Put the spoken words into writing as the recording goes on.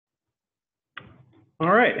All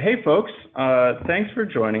right. Hey, folks. Thanks for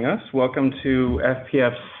joining us. Welcome to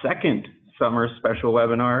FPF's second summer special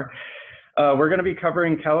webinar. We're going to be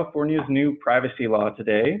covering California's new privacy law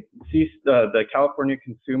today, the California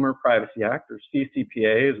Consumer Privacy Act, or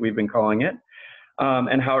CCPA, as we've been calling it,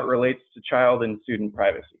 and how it relates to child and student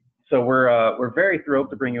privacy. So we're very thrilled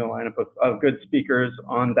to bring you a lineup of good speakers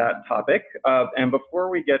on that topic. And before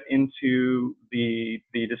we get into the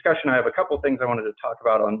discussion, I have a couple things I wanted to talk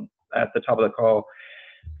about at the top of the call.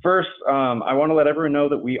 First, I want to let everyone know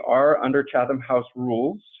that we are under Chatham House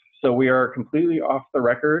rules, so we are completely off the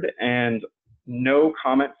record, and no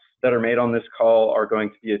comments that are made on this call are going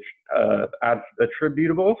to be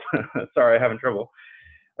attributable. Sorry, I'm having trouble.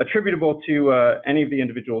 Attributable to any of the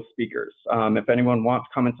individual speakers. If anyone wants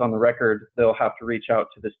comments on the record, they'll have to reach out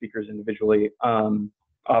to the speakers individually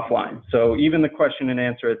offline. So even the question and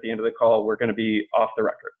answer at the end of the call, we're going to be off the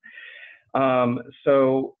record.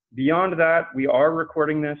 So beyond that, we are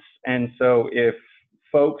recording this, and so if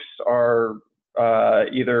folks are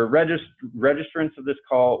either registrants of this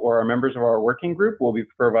call or are members of our working group, we'll be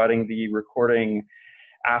providing the recording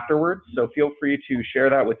afterwards. So feel free to share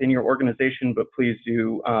that within your organization, but please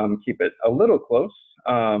do keep it a little close.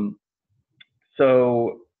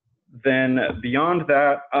 So then beyond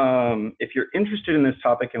that, if you're interested in this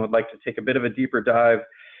topic and would like to take a bit of a deeper dive,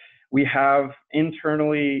 we have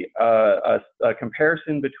internally a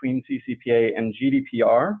comparison between CCPA and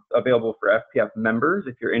GDPR available for FPF members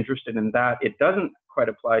if you're interested in that. It doesn't quite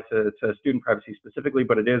apply to student privacy specifically,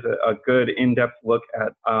 but it is a good in-depth look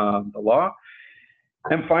at the law.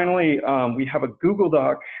 And finally, we have a Google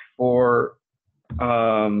Doc for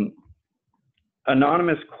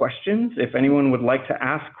anonymous questions. If anyone would like to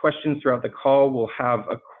ask questions throughout the call, we'll have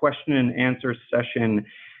a question and answer session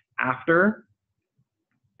after,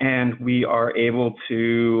 and we are able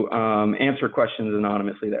to answer questions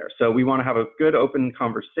anonymously there. So we want to have a good open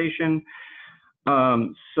conversation.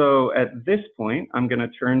 So at this point, I'm going to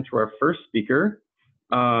turn to our first speaker.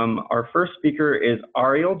 Our first speaker is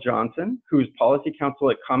Ariel Johnson, who's policy counsel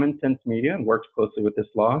at Common Sense Media and works closely with this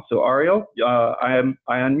law. So Ariel, I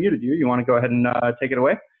unmuted you. You want to go ahead and take it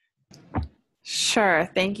away? Sure.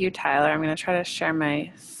 Thank you, Tyler. I'm going to try to share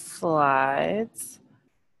my slides.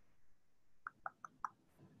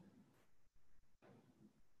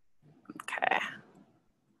 Okay.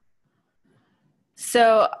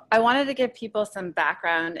 So I wanted to give people some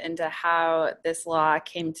background into how this law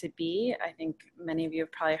came to be. I think many of you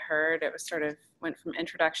have probably heard it was went from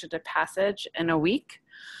introduction to passage in a week,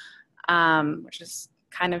 which is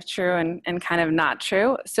kind of true and kind of not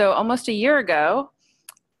true. So almost a year ago,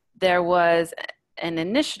 there was an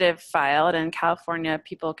initiative filed. In California,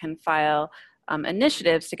 people can file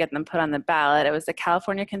initiatives to get them put on the ballot. It was the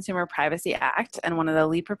California Consumer Privacy Act, and one of the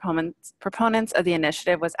lead proponents of the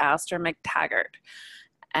initiative was Alistair McTaggart.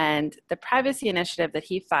 And the privacy initiative that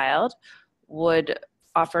he filed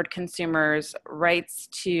offered consumers rights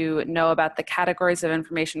to know about the categories of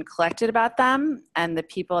information collected about them and the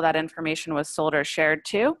people that information was sold or shared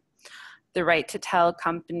to, the right to tell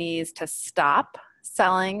companies to stop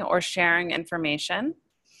selling or sharing information.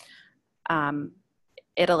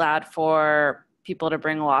 It allowed for people to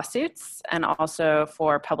bring lawsuits and also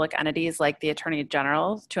for public entities like the Attorney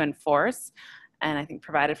General to enforce, and I think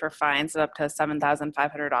provided for fines of up to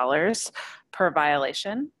 $7,500 per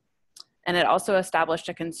violation. And it also established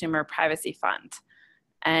a consumer privacy fund.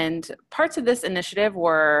 And parts of this initiative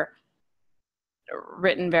were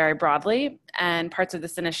written very broadly, and parts of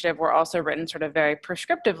this initiative were also written sort of very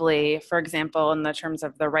prescriptively, for example, in the terms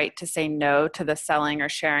of the right to say no to the selling or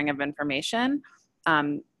sharing of information.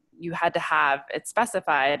 You had to have it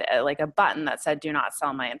specified like a button that said, "Do not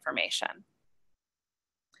sell my information."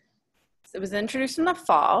 So it was introduced in the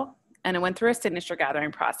fall, and it went through a signature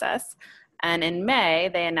gathering process. And in May,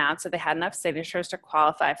 they announced that they had enough signatures to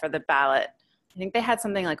qualify for the ballot. I think they had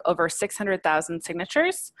something like over 600,000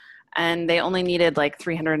 signatures, and they only needed like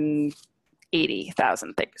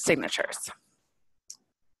 380,000 signatures.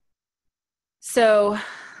 So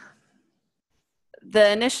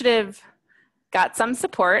the initiative got some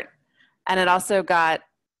support, and it also got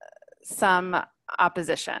some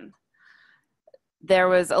opposition. There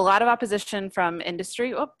was a lot of opposition from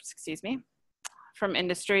industry, from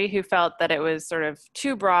industry who felt that it was sort of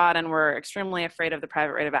too broad and were extremely afraid of the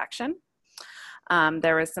private right of action.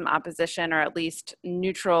 There was some opposition, or at least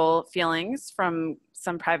neutral feelings, from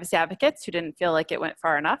some privacy advocates who didn't feel like it went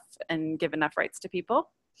far enough and give enough rights to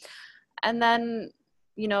people. And then,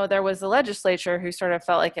 there was the legislature who sort of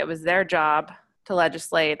felt like it was their job to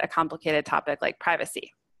legislate a complicated topic like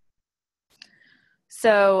privacy.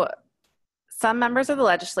 So some members of the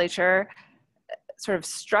legislature sort of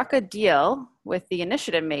struck a deal with the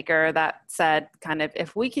initiative maker that said kind of,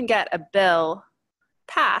 if we can get a bill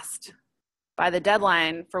passed by the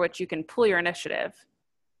deadline for which you can pull your initiative,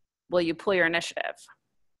 will you pull your initiative?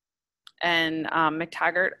 And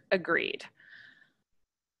McTaggart agreed,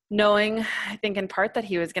 knowing, I think in part, that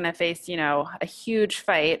he was going to face, a huge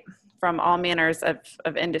fight from all manners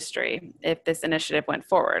of industry if this initiative went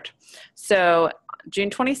forward. So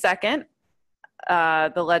June 22nd,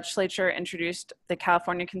 the legislature introduced the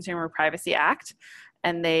California Consumer Privacy Act,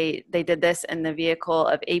 and they did this in the vehicle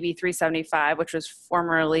of AB 375, which was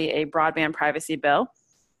formerly a broadband privacy bill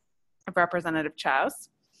of Representative Chow's.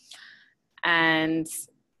 And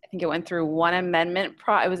I think it went through one amendment.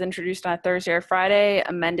 It was introduced on a Thursday or Friday,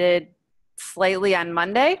 amended slightly on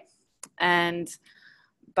Monday. And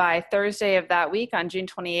by Thursday of that week, on June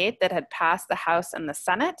 28th, it had passed the House and the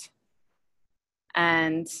Senate.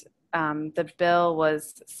 And the bill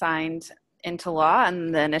was signed into law,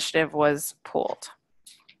 and the initiative was pulled.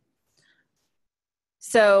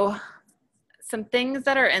 So some things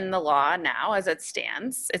that are in the law now as it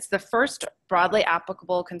stands: it's the first broadly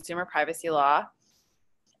applicable consumer privacy law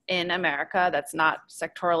in America that's not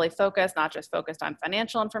sectorally focused, not just focused on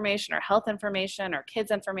financial information or health information or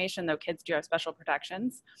kids information, though kids do have special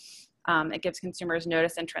protections. It gives consumers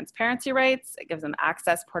notice and transparency rights. It gives them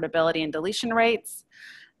access, portability, and deletion rights.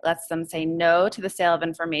 Lets them say no to the sale of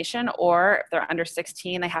information, or if they're under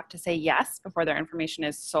 16, they have to say yes before their information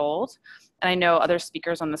is sold. And I know other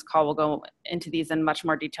speakers on this call will go into these in much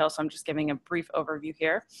more detail, so I'm just giving a brief overview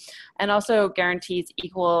here. And also guarantees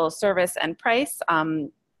equal service and price,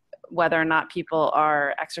 whether or not people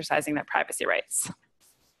are exercising their privacy rights.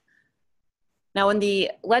 Now, when the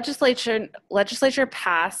legislature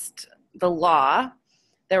passed the law,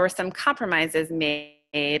 there were some compromises made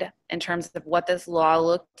in terms of what this law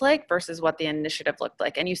looked like versus what the initiative looked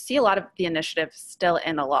like. And you see a lot of the initiative still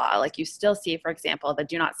in the law. Like, you still see, for example, the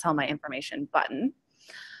 "do not sell my information" button.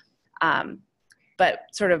 But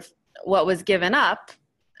sort of what was given up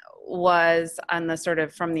was, on the sort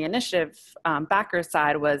of from the initiative backers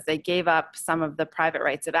side, was they gave up some of the private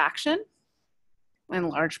rights of action in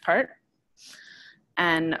large part.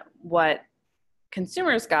 And what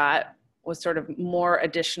consumers got was sort of more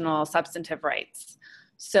additional substantive rights.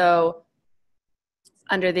 So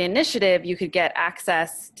under the initiative, you could get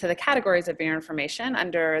access to the categories of your information.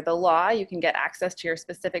 Under the law, you can get access to your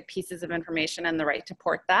specific pieces of information and the right to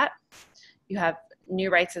port that. You have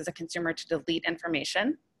new rights as a consumer to delete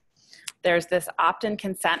information. There's this opt-in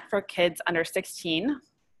consent for kids under 16,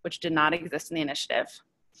 which did not exist in the initiative.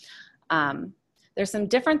 There's some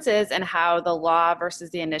differences in how the law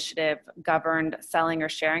versus the initiative governed selling or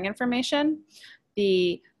sharing information.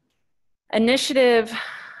 The initiative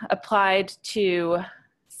applied to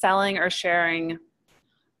selling or sharing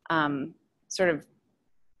sort of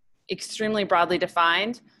extremely broadly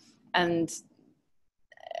defined, and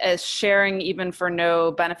as sharing even for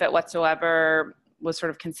no benefit whatsoever was sort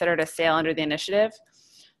of considered a sale under the initiative.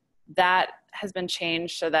 That has been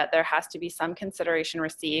changed so that there has to be some consideration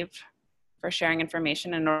received for sharing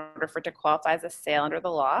information in order for it to qualify as a sale under the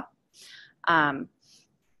law.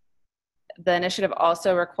 The initiative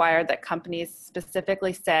also required that companies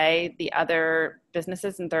specifically say the other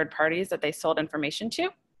businesses and third parties that they sold information to.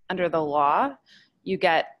 Under the law, you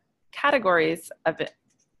get categories of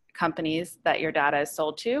companies that your data is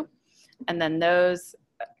sold to, and then those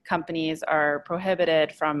companies are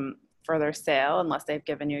prohibited from further sale unless they've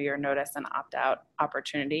given you your notice and opt-out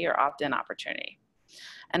opportunity or opt-in opportunity.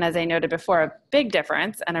 And as I noted before, a big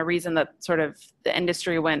difference, and a reason that sort of the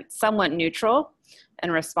industry went somewhat neutral in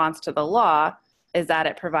response to the law, is that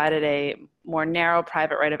it provided a more narrow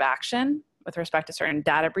private right of action with respect to certain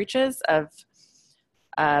data breaches of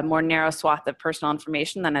a more narrow swath of personal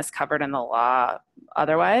information than is covered in the law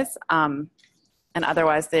otherwise. And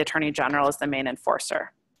otherwise, the Attorney General is the main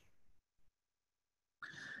enforcer.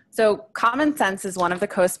 So common sense is one of the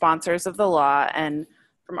co-sponsors of the law, and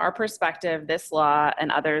from our perspective, this law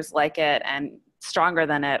and others like it and stronger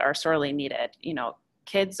than it are sorely needed. You know,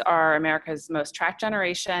 kids are America's most tracked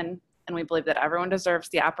generation, and we believe that everyone deserves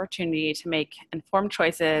the opportunity to make informed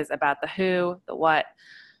choices about the who, the what,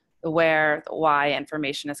 the where, the why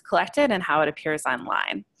information is collected and how it appears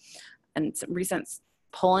online. And some recent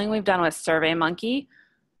polling we've done with SurveyMonkey,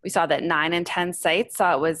 we saw that 9 in 10 sites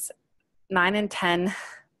saw it was 9 in 10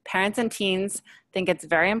 parents and teens think it's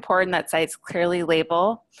very important that sites clearly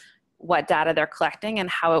label what data they're collecting and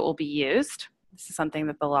how it will be used. This is something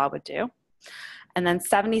that the law would do. And then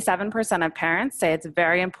 77% of parents say it's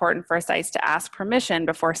very important for sites to ask permission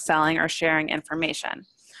before selling or sharing information.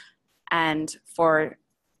 And for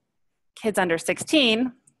kids under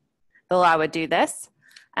 16, the law would do this.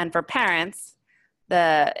 And for parents,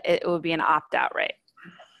 it would be an opt-out rate.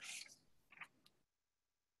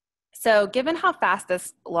 So given how fast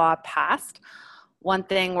this law passed, one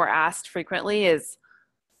thing we're asked frequently is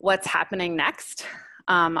what's happening next.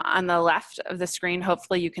 On the left of the screen,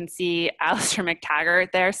 hopefully you can see Alistair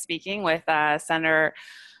McTaggart there speaking with Senator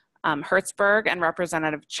Hertzberg and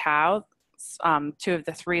Representative Chow, two of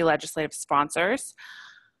the three legislative sponsors.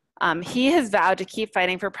 He has vowed to keep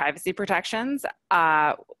fighting for privacy protections.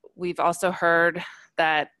 We've also heard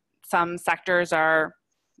that some sectors are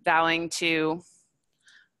vowing to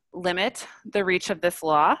limit the reach of this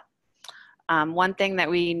law. One thing that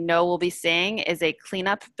we know we'll be seeing is a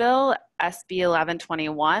cleanup bill, SB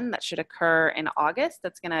 1121, that should occur in August.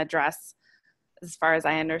 That's going to address, as far as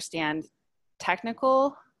I understand,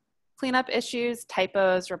 technical cleanup issues,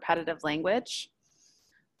 typos, repetitive language.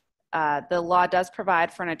 The law does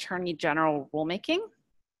provide for an Attorney General rulemaking,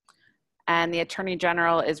 and the Attorney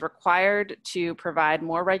General is required to provide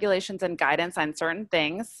more regulations and guidance on certain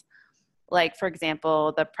things, like, for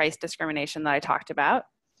example, the price discrimination that I talked about,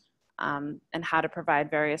 and how to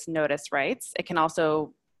provide various notice rights. It can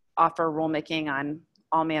also offer rulemaking on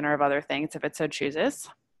all manner of other things if it so chooses.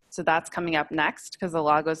 So that's coming up next because the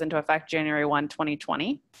law goes into effect January 1,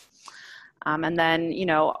 2020. And then, you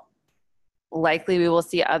know, likely we will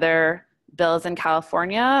see other bills in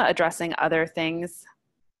California addressing other things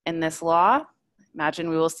in this law. Imagine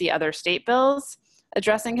we will see other state bills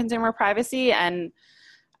addressing consumer privacy. And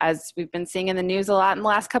as we've been seeing in the news a lot in the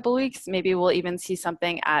last couple of weeks, maybe we'll even see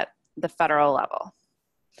something at the federal level.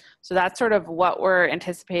 So that's sort of what we're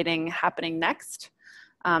anticipating happening next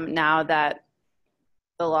now that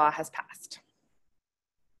the law has passed.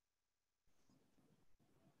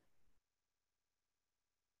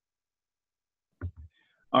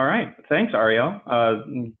 All right, thanks, Ariel.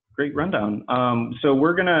 Great rundown. So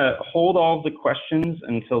we're gonna hold all of the questions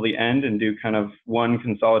until the end and do kind of one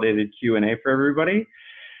consolidated Q&A for everybody.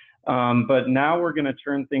 But now we're gonna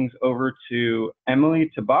turn things over to Emily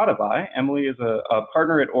Tabatabai. Emily is a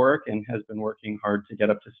partner at Orrick and has been working hard to get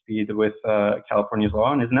up to speed with California's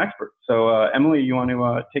law and is an expert. So Emily, you want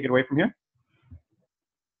to take it away from here?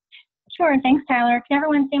 Sure, thanks, Tyler. Can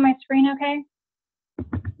everyone see my screen okay?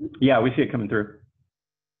 Yeah, we see it coming through.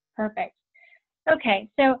 Perfect. Okay,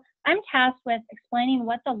 so I'm tasked with explaining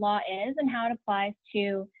what the law is and how it applies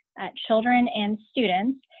to children and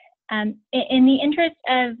students. In the interest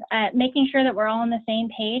of making sure that we're all on the same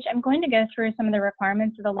page, I'm going to go through some of the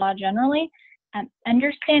requirements of the law generally,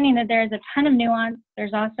 understanding that there's a ton of nuance.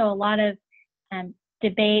 There's also a lot of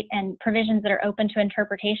debate and provisions that are open to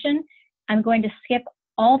interpretation. I'm going to skip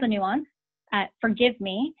all the nuance. Forgive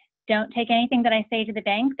me. Don't take anything that I say to the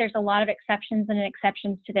bank. There's a lot of exceptions and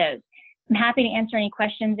exceptions to those. I'm happy to answer any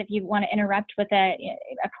questions if you want to interrupt with a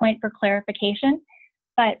point for clarification,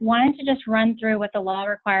 but wanted to just run through what the law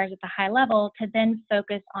requires at the high level to then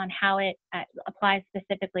focus on how it applies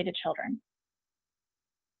specifically to children.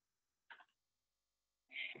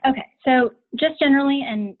 Okay, so just generally,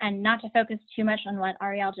 and not to focus too much on what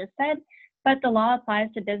Ariel just said, but the law applies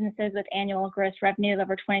to businesses with annual gross revenue of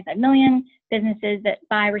over 25 million, businesses that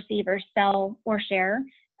buy, receive, or sell or share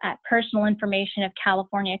personal information of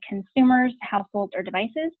California consumers, households, or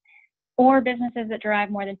devices, or businesses that derive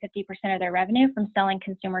more than 50% of their revenue from selling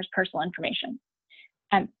consumers' personal information.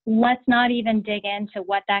 Let's not even dig into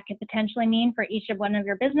what that could potentially mean for each of one of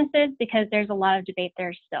your businesses because there's a lot of debate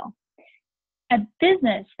there still. A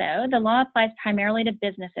business, though, the law applies primarily to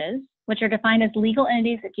businesses, which are defined as legal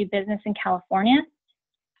entities that do business in California,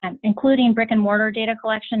 including brick and mortar data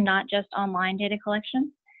collection, not just online data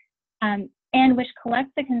collection, and which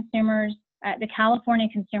collects the consumers, the California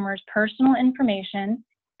consumers' personal information,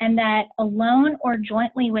 and that alone or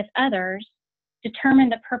jointly with others determine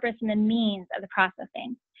the purpose and the means of the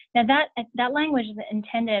processing. Now that language is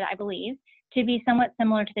intended, I believe, to be somewhat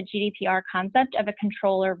similar to the GDPR concept of a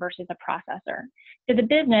controller versus a processor. So the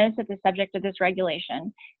business that's the subject of this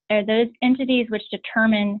regulation are those entities which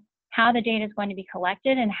determine how the data is going to be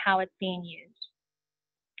collected and how it's being used.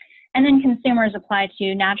 And then consumers apply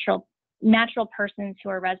to natural persons who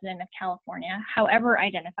are resident of California, however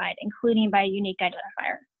identified, including by a unique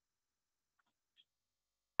identifier.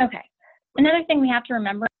 Okay, another thing we have to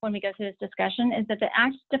remember when we go through this discussion is that the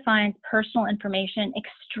Act defines personal information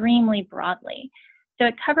extremely broadly. So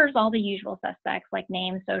it covers all the usual suspects like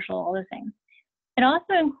name, social, all those things. It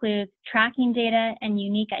also includes tracking data and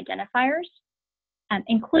unique identifiers,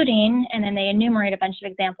 including, and then they enumerate a bunch of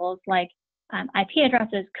examples like IP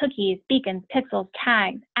addresses, cookies, beacons, pixels,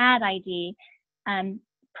 tags, ad ID,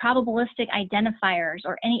 probabilistic identifiers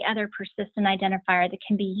or any other persistent identifier that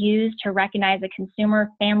can be used to recognize a consumer,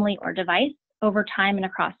 family, or device over time and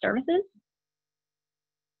across services.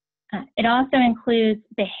 It also includes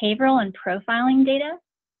behavioral and profiling data,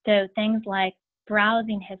 so things like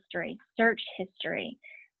browsing history, search history,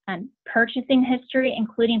 purchasing history,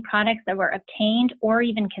 including products that were obtained or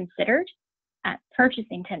even considered,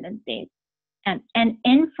 purchasing tendencies, and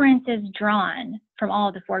inferences drawn from all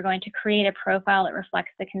of the foregoing to create a profile that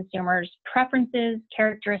reflects the consumer's preferences,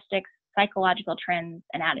 characteristics, psychological trends,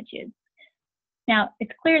 and attitudes. Now,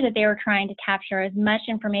 it's clear that they were trying to capture as much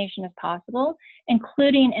information as possible,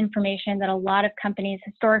 including information that a lot of companies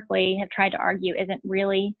historically have tried to argue isn't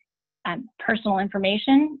really personal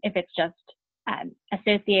information if it's just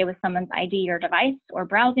associated with someone's ID or device or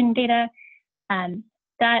browsing data.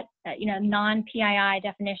 That non-PII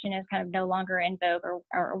definition is kind of no longer in vogue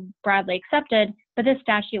or broadly accepted, but this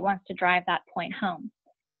statute wants to drive that point home.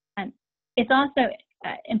 It's also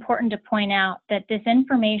important to point out that this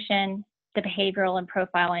information, the behavioral and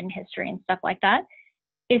profiling history and stuff like that,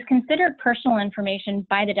 is considered personal information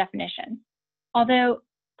by the definition. Although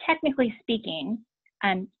technically speaking,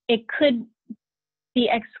 it could be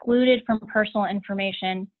excluded from personal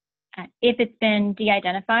information if it's been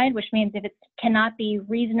de-identified, which means if it cannot be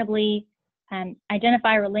reasonably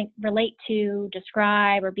identify, relate to,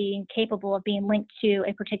 describe, or being capable of being linked to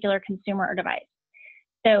a particular consumer or device.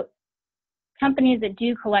 So companies that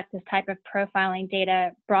do collect this type of profiling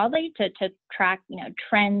data broadly to track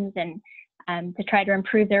trends and to try to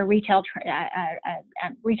improve their retail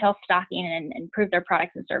stocking and improve their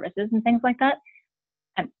products and services and things like that,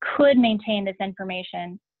 could maintain this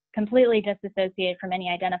information completely disassociated from any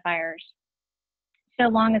identifiers, so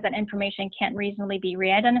long as that information can't reasonably be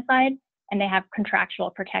re-identified and they have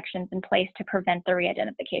contractual protections in place to prevent the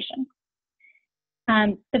re-identification.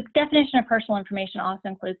 The definition of personal information also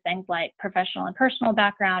includes things like professional and personal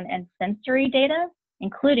background and sensory data,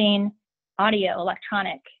 including audio,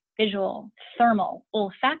 electronic, visual, thermal,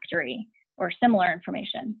 olfactory, or similar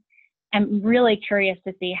information. I'm really curious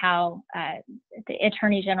to see how the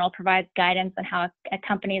Attorney General provides guidance on how a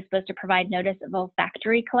company is supposed to provide notice of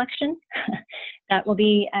olfactory collection. That will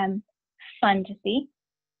be fun to see.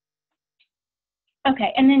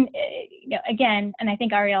 Okay, and then again, and I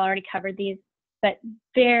think Ariel already covered these, but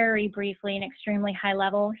very briefly and extremely high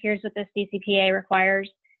level, here's what the CCPA requires.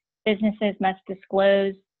 Businesses must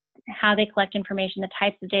disclose how they collect information, the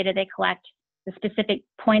types of data they collect, the specific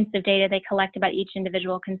points of data they collect about each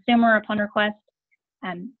individual consumer upon request,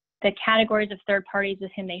 the categories of third parties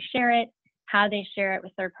with whom they share it, how they share it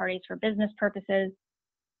with third parties for business purposes.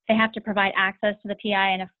 They have to provide access to the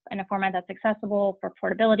PI in a format that's accessible for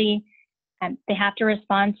portability. They have to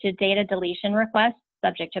respond to data deletion requests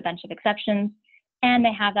subject to a bunch of exceptions, and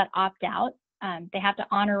they have that opt-out. They have to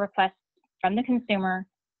honor requests from the consumer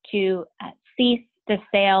to cease the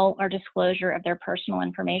sale or disclosure of their personal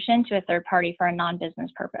information to a third party for a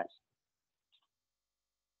non-business purpose.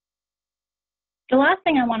 The last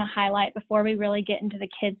thing I want to highlight before we really get into the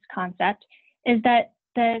kids concept is that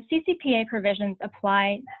the CCPA provisions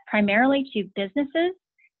apply primarily to businesses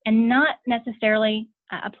and not necessarily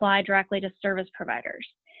apply directly to service providers.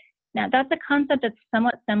 Now, that's a concept that's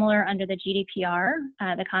somewhat similar under the GDPR,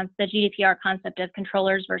 the GDPR concept of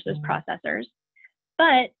controllers versus processors.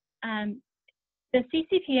 But the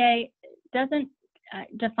CCPA doesn't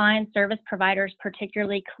define service providers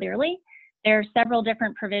particularly clearly. There are several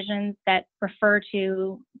different provisions that refer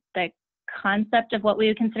to the concept of what we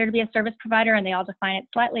would consider to be a service provider, and they all define it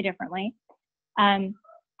slightly differently.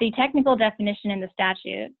 The technical definition in the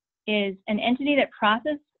statute is an entity that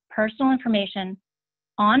processes personal information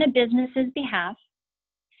on a business's behalf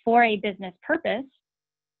for a business purpose,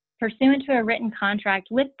 pursuant to a written contract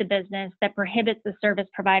with the business that prohibits the service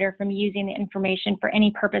provider from using the information for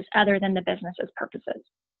any purpose other than the business's purposes.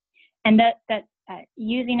 And that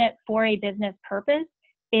using it for a business purpose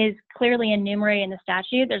is clearly enumerated in the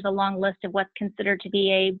statute. There's a long list of what's considered to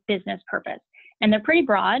be a business purpose. And they're pretty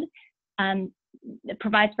broad. It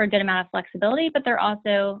provides for a good amount of flexibility, but they're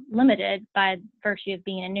also limited by virtue of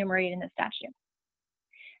being enumerated in the statute.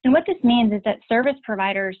 And what this means is that service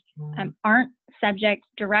providers aren't subject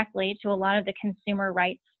directly to a lot of the consumer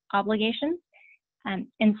rights obligations.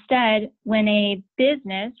 Instead, when a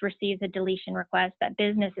business receives a deletion request, that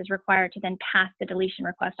business is required to then pass the deletion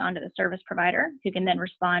request on to the service provider, who can then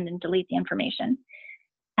respond and delete the information.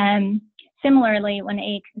 Similarly, when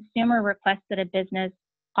a consumer requests that a business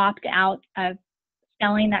opt out of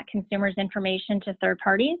selling that consumer's information to third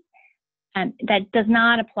parties, that does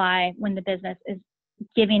not apply when the business is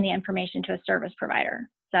giving the information to a service provider.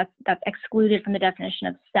 That's excluded from the definition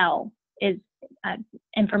of sell, is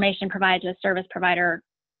information provided to a service provider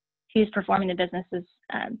who's performing the business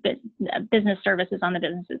services on the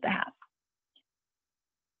business's behalf.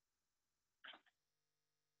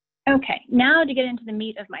 Okay, now to get into the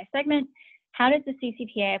meat of my segment, how does the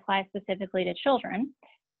CCPA apply specifically to children?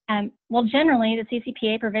 Well, generally, the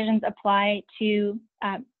CCPA provisions apply to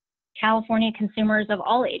California consumers of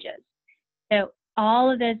all ages. So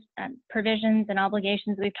all of those provisions and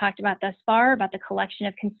obligations we've talked about thus far about the collection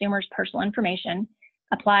of consumers' personal information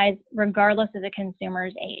applies regardless of the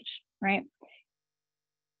consumer's age, right?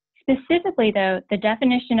 Specifically, though, the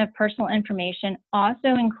definition of personal information also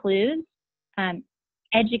includes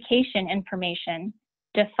education information,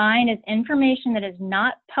 defined as information that is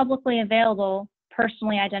not publicly available,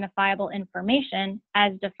 personally identifiable information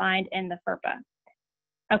as defined in the FERPA.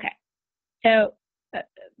 Okay, so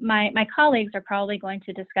my colleagues are probably going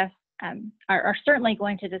to discuss, are certainly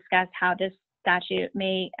going to discuss how this statute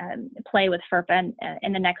may play with FERPA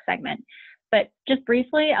in the next segment. But just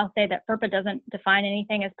briefly, I'll say that FERPA doesn't define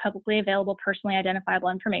anything as publicly available, personally identifiable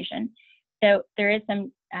information. So there is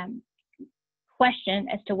some question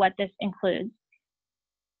as to what this includes.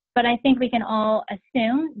 But I think we can all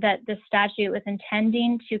assume that the statute was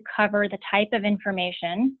intending to cover the type of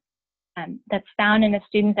information that's found in a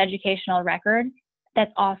student's educational record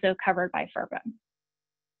that's also covered by FERPA.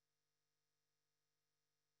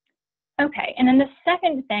 Okay, and then the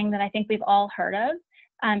second thing that I think we've all heard of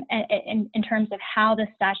in terms of how the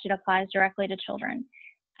statute applies directly to children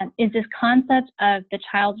is this concept of the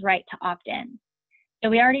child's right to opt in. So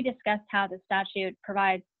we already discussed how the statute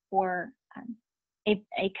provides for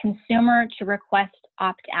a consumer to request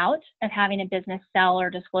opt-out of having a business sell or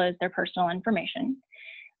disclose their personal information.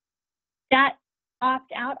 That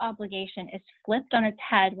opt-out obligation is flipped on its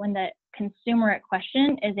head when the consumer at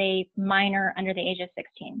question is a minor under the age of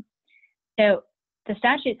 16. So the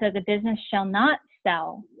statute says a business shall not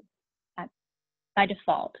sell, by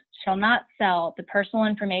default, shall not sell the personal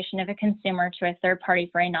information of a consumer to a third party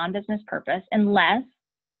for a non-business purpose unless,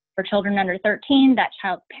 for children under 13, that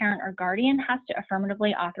child's parent or guardian has to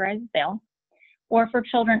affirmatively authorize the sale, or for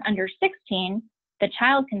children under 16, the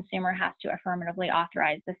child consumer has to affirmatively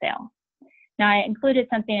authorize the sale. Now, I included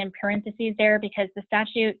something in parentheses there because the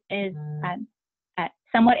statute is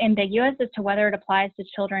somewhat ambiguous as to whether it applies to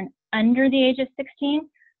children under the age of 16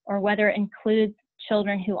 or whether it includes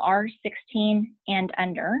children who are 16 and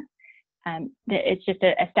under. It's just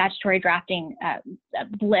a statutory drafting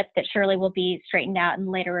blip that surely will be straightened out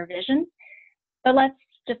in later revisions. But let's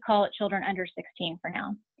just call it children under 16 for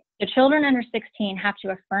now. So children under 16 have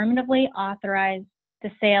to affirmatively authorize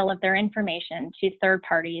the sale of their information to third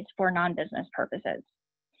parties for non-business purposes.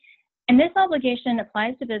 And this obligation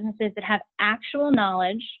applies to businesses that have actual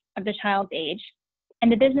knowledge of the child's age,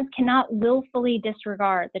 and the business cannot willfully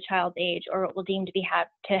disregard the child's age or what will deem to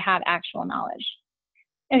have actual knowledge.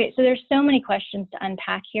 Okay, so there's so many questions to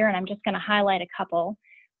unpack here, and I'm just going to highlight a couple.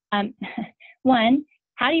 One,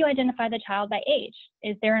 how do you identify the child by age?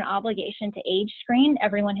 Is there an obligation to age screen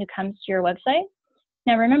everyone who comes to your website?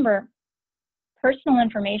 Now remember, personal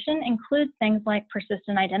information includes things like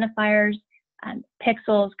persistent identifiers,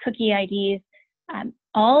 pixels, cookie IDs,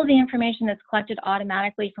 all of the information that's collected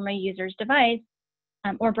automatically from a user's device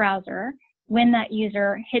or browser when that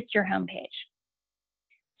user hits your homepage.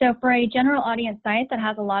 So for a general audience site that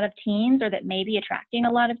has a lot of teens or that may be attracting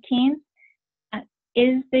a lot of teens,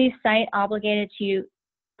 is the site obligated to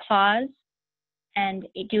pause and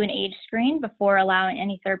do an age screen before allowing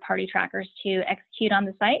any third-party trackers to execute on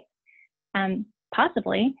the site?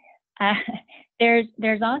 Possibly.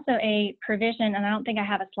 There's also a provision, and I don't think I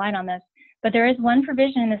have a slide on this, but there is one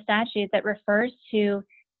provision in the statute that refers to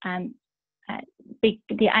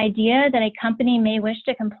the idea that a company may wish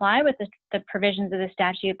to comply with the provisions of the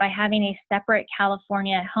statute by having a separate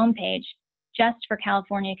California homepage just for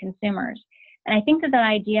California consumers. And I think that that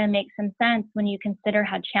idea makes some sense when you consider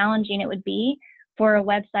how challenging it would be for a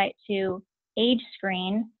website to age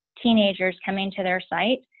screen teenagers coming to their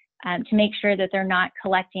site to make sure that they're not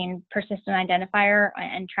collecting persistent identifier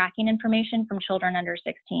and tracking information from children under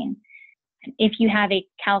 16. If you have a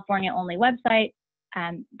California-only website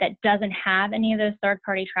that doesn't have any of those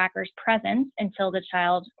third-party trackers present until the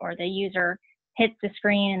child or the user hits the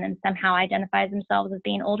screen and then somehow identifies themselves as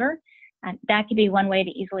being older, that could be one way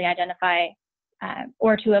to easily identify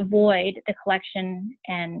or to avoid the collection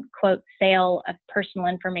and, quote, sale of personal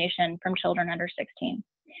information from children under 16.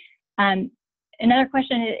 Another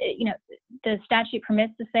question is, the statute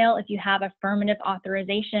permits the sale if you have affirmative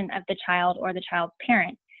authorization of the child or the child's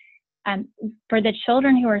parent. For the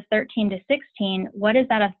children who are 13 to 16, what does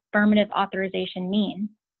that affirmative authorization mean?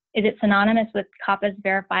 Is it synonymous with COPPA's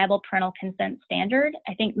verifiable parental consent standard?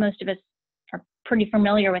 I think most of us are pretty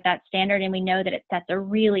familiar with that standard, and we know that it sets a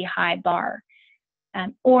really high bar.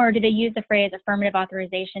 Or do they use the phrase affirmative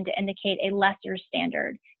authorization to indicate a lesser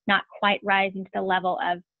standard, not quite rising to the level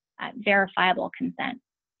of verifiable consent?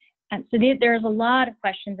 So there's a lot of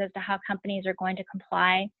questions as to how companies are going to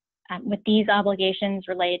comply with these obligations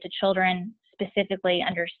related to children, specifically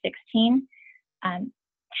under 16.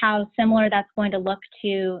 How similar that's going to look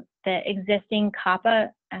to the existing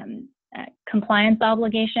COPPA compliance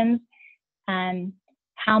obligations,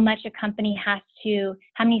 how much a company has to,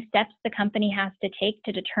 how many steps the company has to take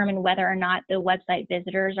to determine whether or not the website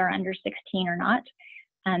visitors are under 16 or not.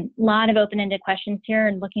 A lot of open-ended questions here,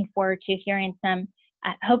 and looking forward to hearing some,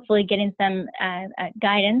 hopefully getting some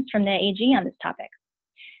guidance from the AG on this topic.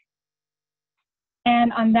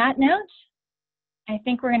 And on that note, I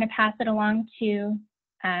think we're going to pass it along to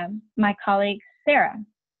my colleague, Sara.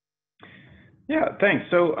 Yeah, thanks.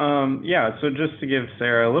 So, so just to give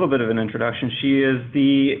Sara a little bit of an introduction, she is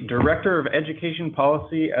the Director of Education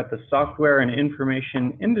Policy at the Software and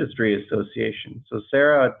Information Industry Association. So,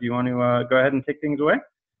 Sara, do you want to go ahead and take things away?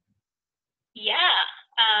 Yeah.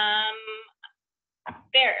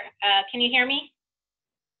 There. Can you hear me?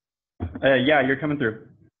 Yeah, you're coming through.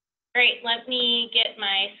 Great. Let me get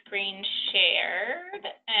my screen shared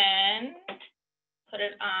and put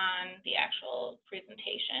it on the actual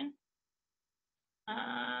presentation.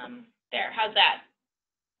 There. How's that?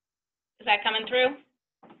 Is that coming through?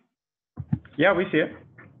 Yeah, we see it.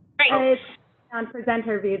 Great. It's on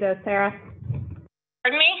presenter view, though, Sara.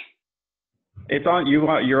 Pardon me? It's on.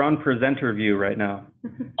 You're on presenter view right now.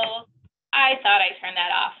 Oh, I thought I turned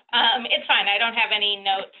that off. It's fine. I don't have any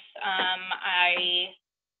notes. I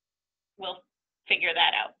will figure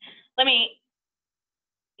that out. Let me.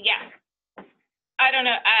 Yeah. I don't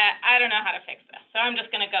know. I don't know how to fix this, so I'm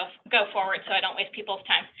just going to go forward so I don't waste people's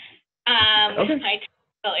time. Okay. My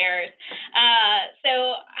technical errors.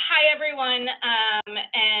 So hi everyone,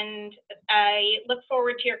 and I look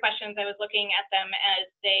forward to your questions. I was looking at them as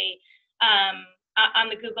they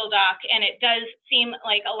on the Google Doc, and it does seem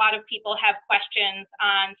like a lot of people have questions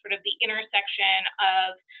on sort of the intersection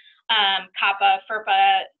of COPPA,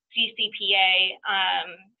 FERPA, CCPA,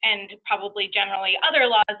 and probably generally other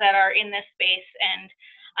laws that are in this space. And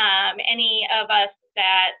any of us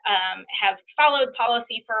that have followed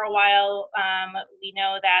policy for a while, we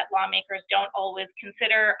know that lawmakers don't always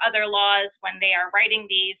consider other laws when they are writing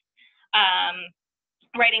these,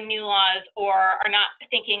 writing new laws, or are not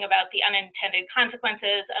thinking about the unintended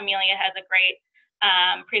consequences. Amelia has a great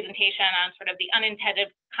presentation on sort of the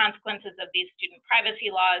unintended consequences of these student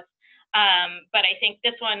privacy laws. But I think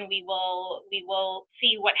this one we will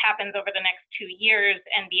see what happens over the next 2 years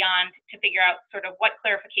and beyond to figure out sort of what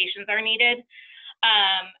clarifications are needed.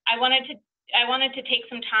 I wanted to take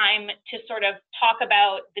some time to sort of talk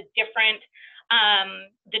about the different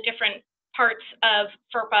parts of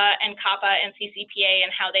FERPA and COPPA and CCPA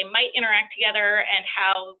and how they might interact together, and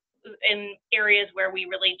how in areas where we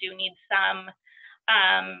really do need some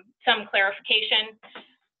clarification.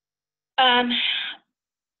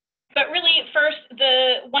 But really, first,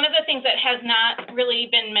 one of the things that has not really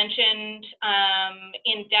been mentioned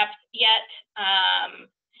in depth yet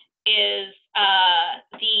is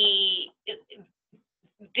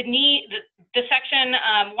the section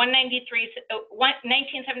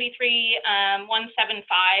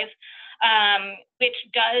 1973-175, which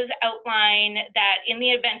does outline that in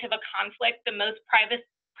the event of a conflict, the most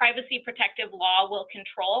privacy protective law will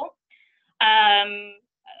control.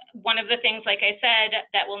 One of the things, like I said,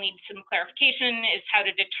 that will need some clarification is how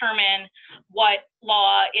to determine what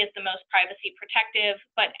law is the most privacy protective.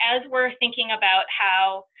 But as we're thinking about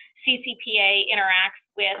how CCPA interacts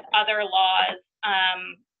with other laws,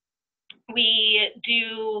 we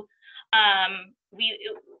do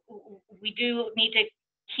need to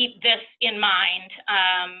keep this in mind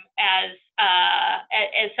as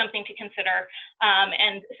something to consider,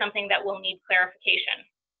 and something that will need clarification.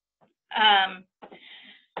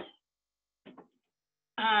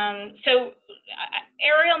 So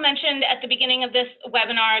Ariel mentioned at the beginning of this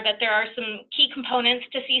webinar that there are some key components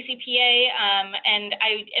to CCPA, and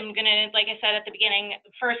I am going to, like I said at the beginning,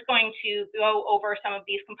 first going to go over some of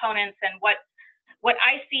these components and what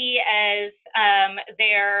I see as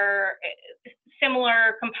their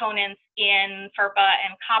similar components in FERPA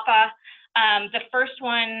and COPPA. The first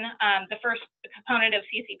component of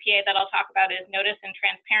CCPA that I'll talk about is notice and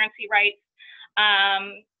transparency rights.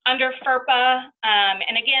 Under FERPA,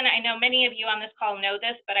 and again, I know many of you on this call know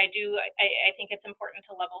this, but I think it's important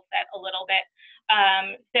to level set a little bit.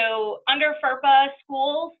 So under FERPA,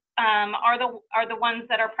 schools are the ones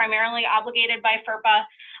that are primarily obligated by FERPA.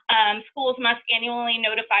 Schools must annually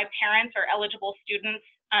notify parents or eligible students.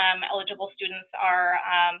 Eligible students are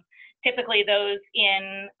typically those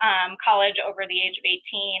in college over the age of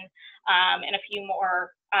 18, and a few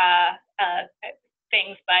more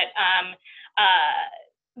things, but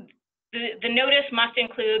the notice must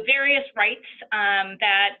include various rights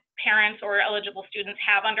that parents or eligible students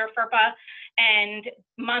have under FERPA, and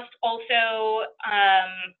must also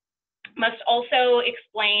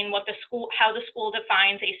explain what how the school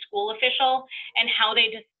defines a school official and how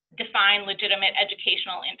they define legitimate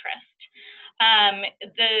educational interest.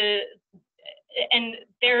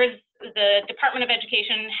 The Department of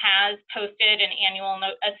Education has posted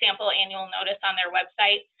a sample annual notice on their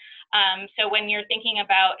website. So when you're thinking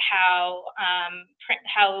about how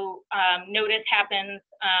notice happens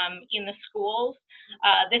in the schools,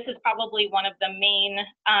 this is probably one of the main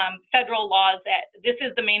federal laws this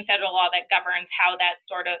is the main federal law that governs how that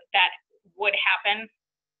would happen.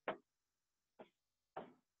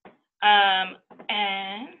 And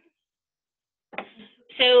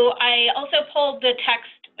so I also pulled the text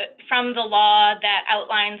from the law that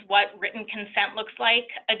outlines what written consent looks like.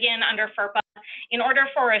 Again, under FERPA, in order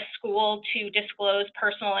for a school to disclose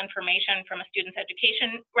personal information from a student's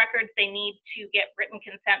education records, they need to get written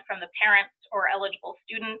consent from the parents or eligible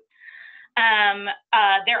students.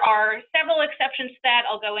 There are several exceptions to that.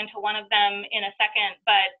 I'll go into one of them in a second,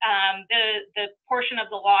 but the portion of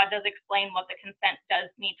the law does explain what the consent does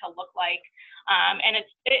need to look like, and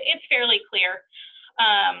it's fairly clear.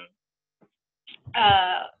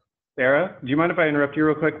 Sarah, do you mind if I interrupt you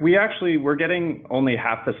real quick? We're getting only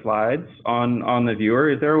half the slides on the viewer.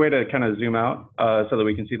 Is there a way to kind of zoom out so that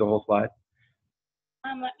we can see the whole slide?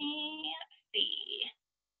 Let me see.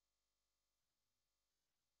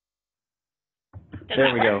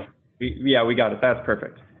 There we go. Yeah, we got it. That's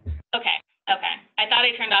perfect. Okay. I thought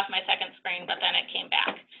I turned off my second screen, but then it came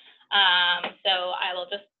back. So I will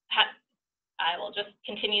just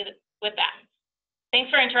continue with that. Thanks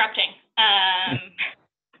for interrupting.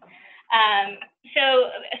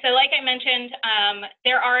 So like I mentioned,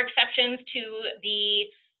 there are exceptions to the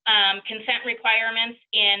consent requirements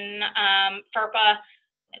in FERPA.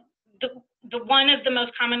 The one of the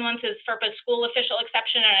most common ones is FERPA's school official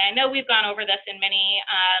exception, and I know we've gone over this in many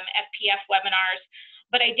FPF webinars,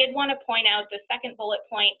 but I did want to point out the second bullet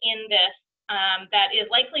point in this that is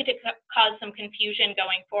likely to cause some confusion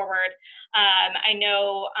going forward. I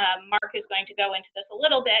know Mark is going to go into this a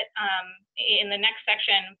little bit in the next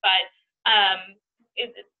section, but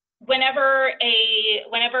whenever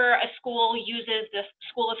a school uses this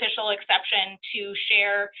school official exception to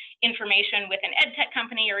share information with an ed tech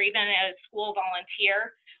company or even a school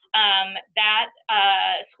volunteer, that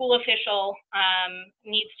school official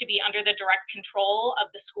needs to be under the direct control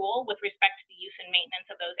of the school with respect to the use and maintenance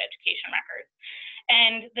of those education records.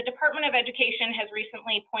 And the Department of Education has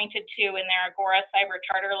recently pointed to in their Agora Cyber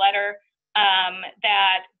Charter letter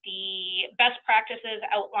that the best practices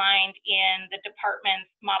outlined in the department's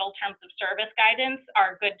model terms of service guidance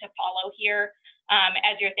are good to follow here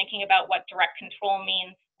as you're thinking about what direct control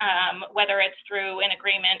means, whether it's through an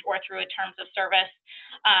agreement or through a terms of service.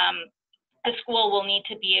 A school will need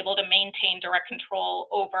to be able to maintain direct control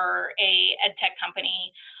over a ed tech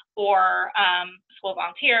company or school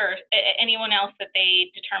volunteer, anyone else that they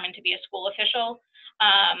determine to be a school official.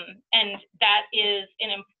 And that is,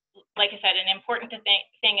 like I said, an important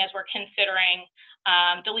thing as we're considering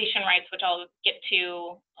deletion rights, which I'll get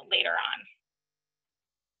to later on.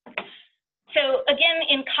 So again,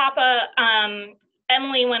 in CCPA,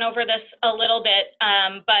 Emily went over this a little bit,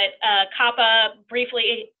 but CCPA,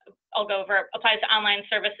 briefly, I'll go over, applies to online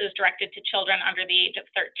services directed to children under the age of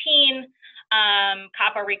 13.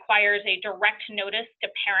 CCPA requires a direct notice to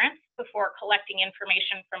parents before collecting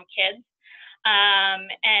information from kids.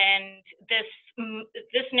 And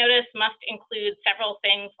this notice must include several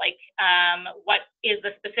things like what is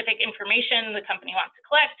the specific information the company wants to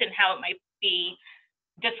collect and how it might be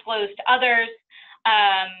disclosed to others.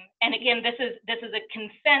 And again, this is a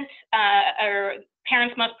consent, or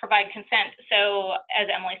parents must provide consent. So as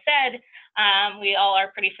Emily said, we all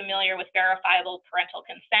are pretty familiar with verifiable parental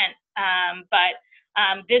consent, but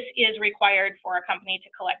this is required for a company to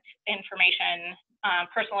collect information,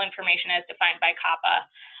 personal information as defined by CCPA.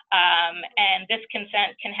 And this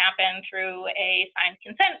consent can happen through a signed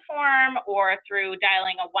consent form or through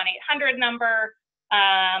dialing a 1-800 number,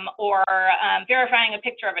 or verifying a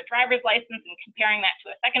picture of a driver's license and comparing that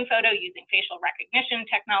to a second photo using facial recognition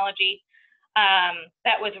technology.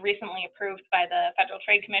 That was recently approved by the Federal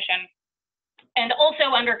Trade Commission. And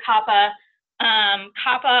also under CCPA,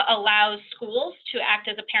 CCPA allows schools to act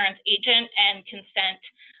as a parent's agent and consent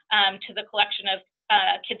to the collection of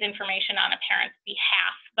kids' information on a parent's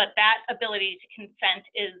behalf, but that ability to consent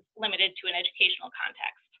is limited to an educational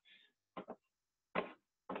context.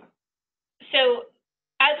 So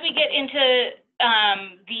as we get into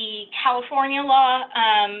the California law,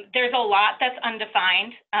 there's a lot that's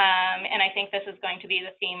undefined, and I think this is going to be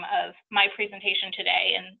the theme of my presentation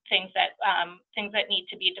today, and things that need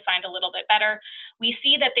to be defined a little bit better. We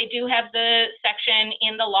see that they do have the section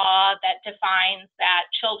in the law that defines that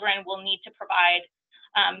children will need to provide,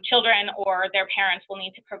 children or their parents will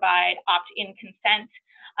need to provide opt-in consent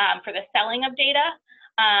for the selling of data,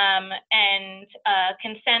 and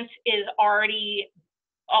consent is already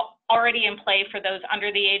in play for those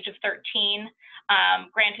under the age of 13.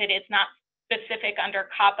 Granted, it's not specific under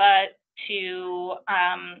CCPA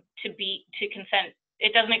to consent.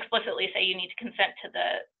 It doesn't explicitly say you need to consent to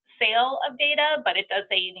the sale of data, but it does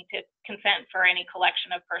say you need to consent for any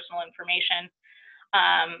collection of personal information.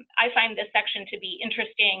 I find this section to be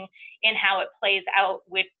interesting in how it plays out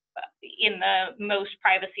in the most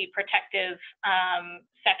privacy protective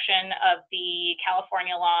section of the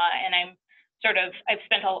California law, and I've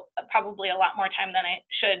spent probably a lot more time than I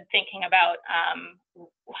should thinking about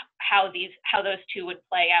how those two would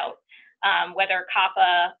play out, whether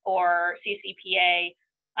CCPA or CCPA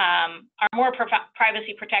are more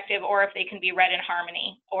privacy protective, or if they can be read in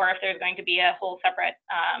harmony, or if there's going to be a whole separate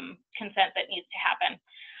consent that needs to happen.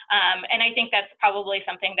 And I think that's probably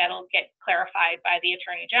something that'll get clarified by the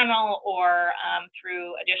Attorney General or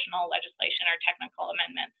through additional legislation or technical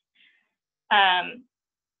amendments.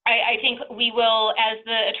 I think we will, as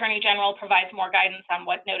the Attorney General provides more guidance on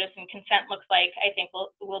what notice and consent looks like, I think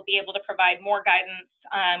we'll be able to provide more guidance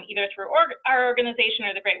either through our organization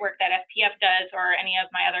or the great work that FPF does, or any of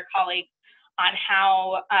my other colleagues, on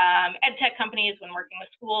how ed tech companies, when working with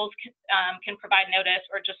schools, can provide notice,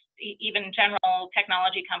 or just even general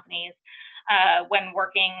technology companies, when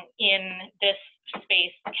working in this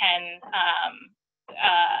space, can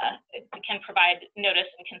provide notice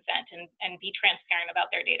and consent and be transparent about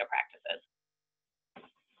their data practices.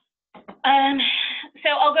 So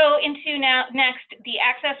I'll go into next the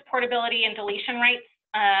access, portability, and deletion rights.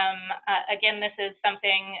 Again, this is a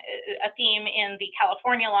theme in the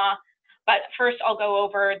California law, but first I'll go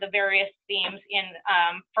over the various themes in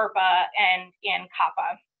FERPA and in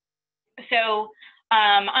CCPA. So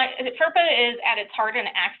FERPA is at its heart an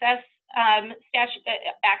access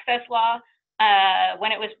law.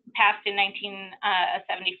 When it was passed in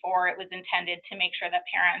 1974, it was intended to make sure that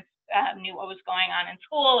parents knew what was going on in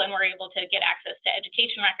school and were able to get access to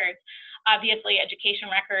education records. Obviously,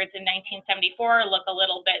 education records in 1974 looked a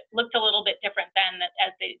little bit different then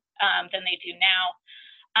than they do now,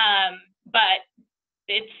 but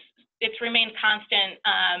it's remained constant.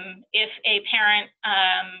 If a parent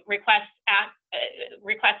requests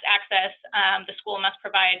access, the school must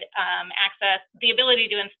provide the ability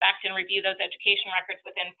to inspect and review those education records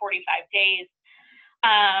within 45 days.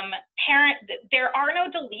 There are no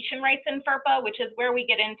deletion rights in FERPA, which is where we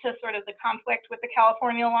get into sort of the conflict with the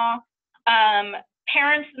California law.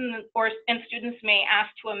 Parents and students may ask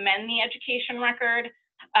to amend the education record,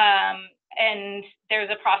 and there's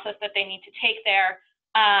a process that they need to take there.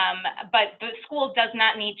 But the school does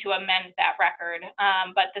not need to amend that record,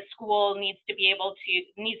 but the school needs to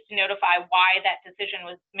notify why that decision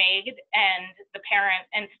was made, and the parent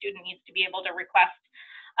and student needs to be able to request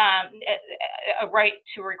have a right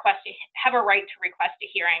to request a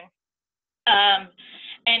hearing.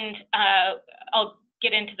 I'll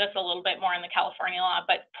get into this a little bit more in the California law,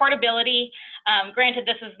 but portability, granted,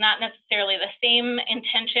 this is not necessarily the same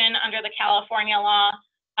intention under the California law.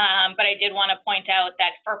 But I did want to point out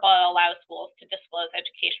that FERPA allows schools to disclose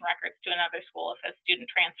education records to another school if a student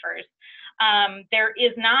transfers. There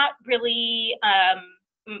is not really,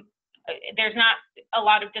 there's not a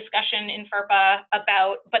lot of discussion in FERPA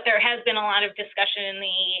but there has been a lot of discussion in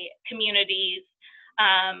the communities,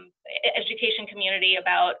 education community,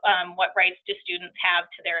 about what rights do students have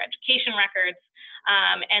to their education records.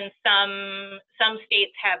 And some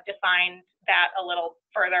states have defined that a little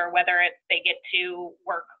further, whether they get to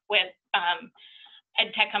work with ed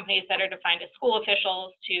tech companies that are defined as school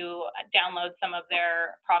officials to download some of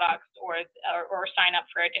their products or sign up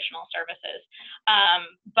for additional services.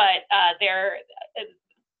 But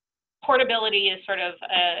portability is sort of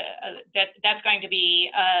that's going to be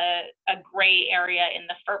a gray area in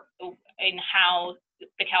how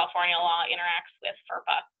the California law interacts with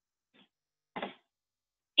FERPA.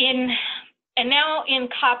 And now in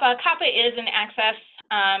CCPA, CCPA is an access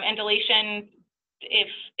and deletion.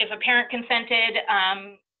 If a parent consented,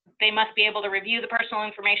 they must be able to review the personal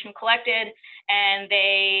information collected, and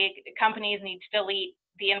companies need to delete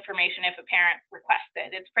the information if a parent requests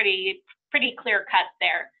it. It's pretty clear cut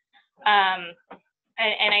there.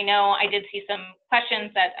 And I know I did see some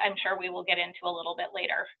questions that I'm sure we will get into a little bit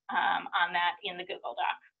later on that in the Google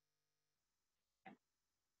Doc.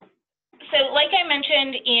 So like I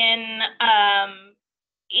mentioned in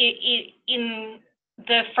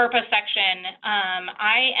the FERPA section,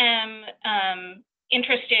 I am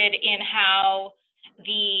interested in how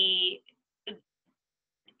the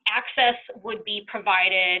access would be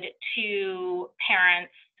provided to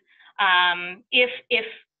parents if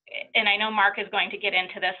and I know Mark is going to get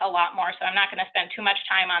into this a lot more, so I'm not going to spend too much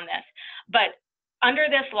time on this, but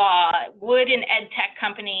under this law, would an ed tech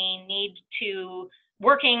company need to,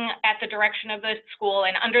 working at the direction of the school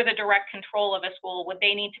and under the direct control of a school, would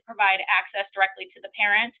they need to provide access directly to the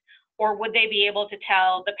parent? Or would they be able to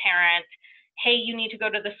tell the parent, hey, you need to go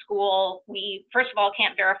to the school. We, first of all,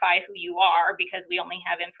 can't verify who you are because we only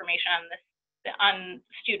have information on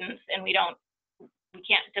students, and we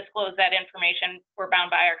can't disclose that information. We're bound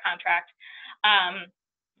by our contract.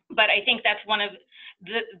 But I think that's one of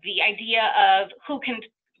the idea of who can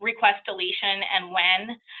request deletion and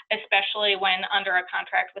when, especially when under a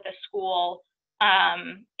contract with a school,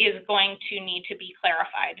 is going to need to be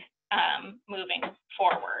clarified moving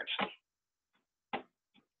forward.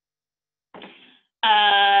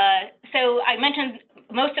 So I mentioned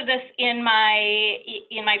most of this in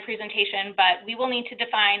my presentation, but we will need to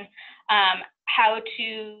define how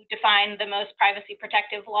to define the most privacy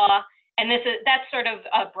protective law, and that's sort of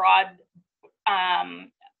a broad.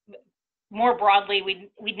 More broadly,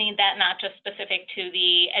 we need that not just specific to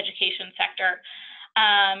the education sector.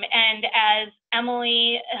 And as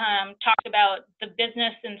Emily talked about the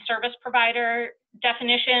business and service provider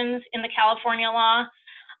definitions in the California law,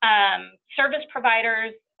 service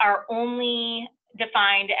providers are only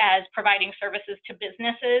defined as providing services to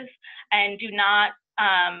businesses, and do not,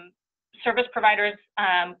 service providers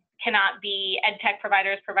cannot be ed tech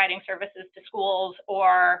providers providing services to schools,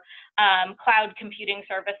 or cloud computing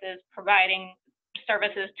services providing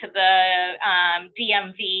services to the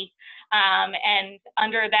DMV. And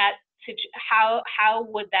under that, how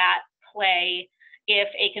would that play if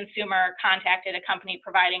a consumer contacted a company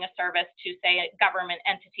providing a service to, say, a government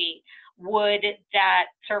entity? Would that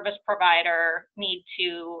service provider need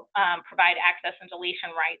to provide access and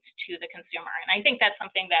deletion rights to the consumer? And I think that's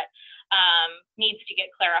something that needs to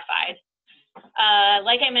get clarified.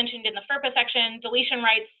 Like I mentioned in the FERPA section, deletion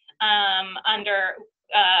rights under,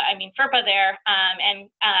 FERPA there, and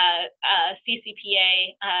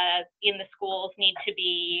CCPA in the schools need to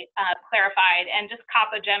be clarified. And just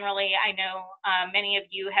COPPA generally, I know many of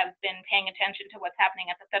you have been paying attention to what's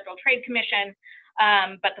happening at the Federal Trade Commission,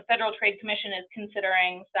 but the Federal Trade Commission is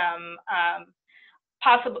considering some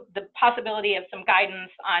the possibility of some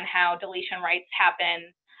guidance on how deletion rights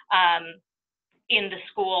happen in the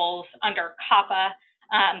schools under COPPA.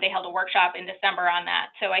 They held a workshop in December on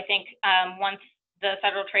that. So I think once the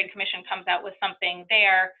Federal Trade Commission comes out with something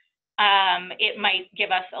there, it might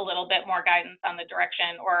give us a little bit more guidance on the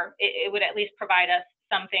direction, or it would at least provide us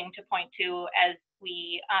something to point to as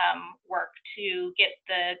we work to get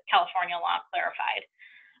the California law clarified.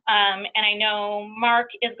 And I know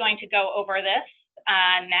Mark is going to go over this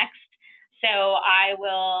next. So I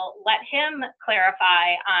will let him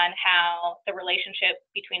clarify on how the relationship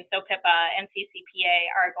between SOPIPA and CCPA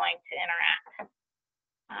are going to interact.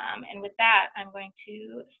 And with that, I'm going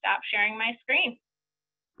to stop sharing my screen.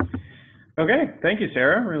 Okay, thank you,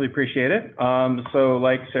 Sarah. Really appreciate it. So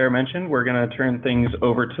like Sarah mentioned, we're going to turn things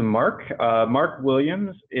over to Mark. Mark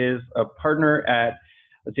Williams is a partner at,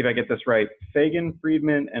 let's see if I get this right, Fagen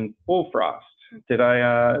Friedman and Fulfrost. Did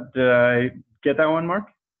I get that one, Mark?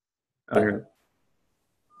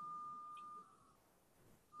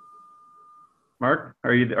 Mark,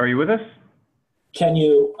 are you with us? Can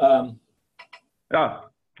you?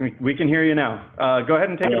 We can hear you now. Go ahead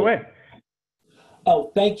and take it away.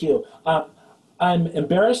 Oh, thank you. I'm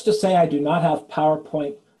embarrassed to say I do not have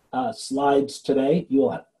PowerPoint slides today.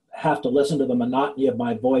 You'll have to listen to the monotony of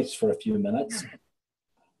my voice for a few minutes.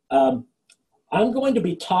 I'm going to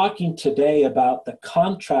be talking today about the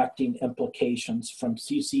contracting implications from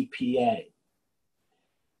CCPA.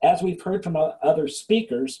 As we've heard from other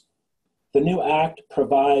speakers, the new act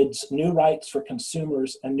provides new rights for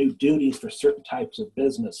consumers and new duties for certain types of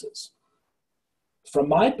businesses. From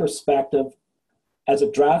my perspective, as a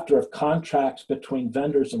drafter of contracts between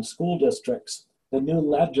vendors and school districts, the new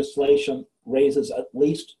legislation raises at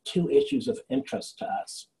least two issues of interest to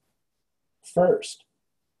us. First,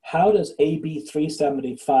 how does AB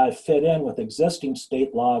 375 fit in with existing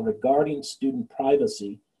state law regarding student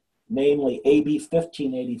privacy, namely AB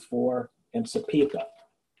 1584 and SIIA?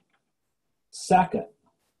 Second,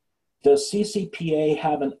 does CCPA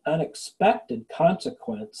have an unexpected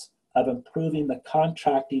consequence of improving the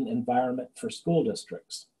contracting environment for school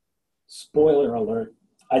districts? Spoiler alert,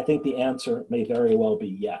 I think the answer may very well be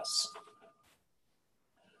yes.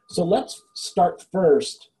 So let's start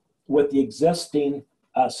first with the existing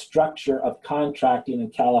structure of contracting in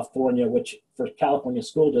California, which for California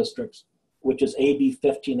school districts, which is AB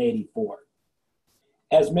 1584.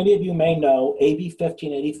 As many of you may know, AB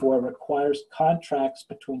 1584 requires contracts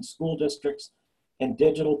between school districts and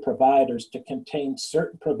digital providers to contain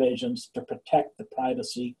certain provisions to protect the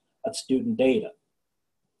privacy of student data.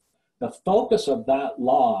 The focus of that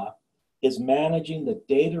law is managing the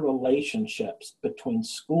data relationships between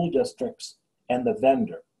school districts and the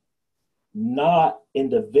vendor, not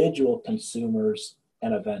individual consumers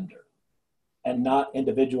and a vendor, and not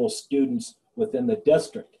individual students within the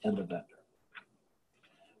district and the vendor.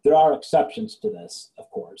 There are exceptions to this, of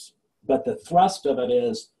course, but the thrust of it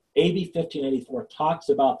is AB 1584 talks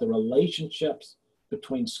about the relationships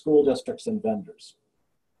between school districts and vendors.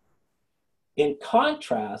 In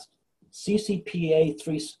contrast, CCPA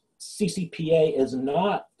is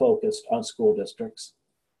not focused on school districts,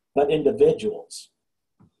 but individuals.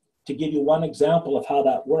 To give you one example of how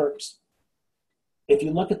that works, if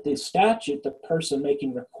you look at the statute, the person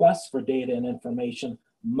making requests for data and information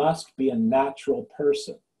must be a natural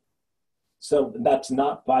person. So that's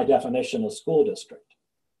not by definition a school district.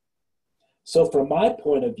 So from my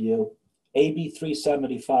point of view, AB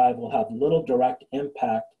 375 will have little direct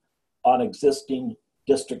impact on existing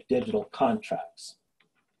district digital contracts.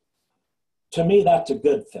 To me, that's a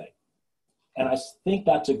good thing. And I think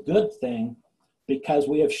that's a good thing because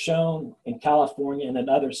we have shown in California and in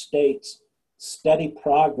other states steady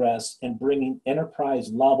progress in bringing enterprise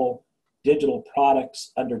level digital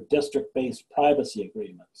products under district-based privacy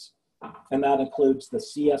agreements. And that includes the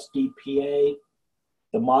CSDPA,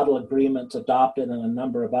 the model agreements adopted in a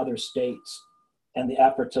number of other states, and the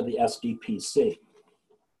efforts of the SDPC.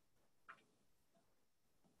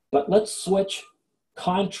 But let's switch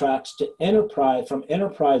contracts to from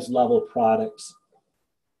enterprise level products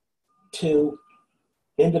to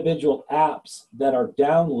individual apps that are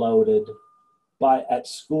downloaded at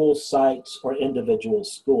school sites or individual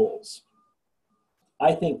schools.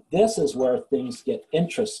 I think this is where things get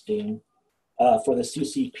interesting for the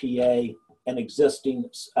CCPA and existing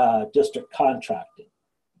district contracting.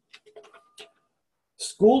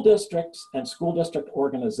 School districts and school district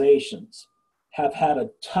organizations have had a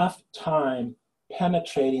tough time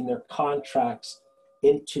penetrating their contracts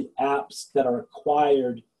into apps that are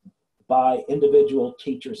acquired by individual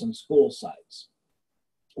teachers and school sites.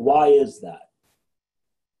 Why is that?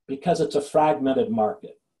 Because it's a fragmented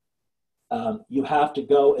market. You have to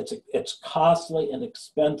go, it's costly and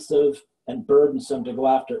expensive and burdensome to go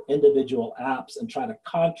after individual apps and try to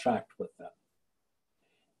contract with them.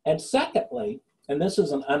 And secondly, and this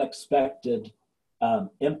is an unexpected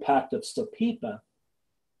impact of SIIA,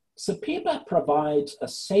 SIIA provides a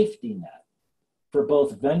safety net for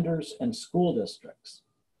both vendors and school districts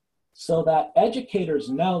so that educators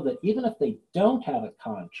know that even if they don't have a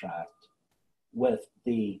contract with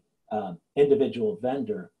the individual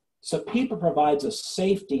vendor, SIIA provides a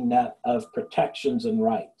safety net of protections and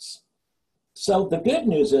rights. So the good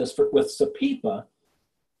news is with SIIA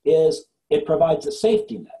is it provides a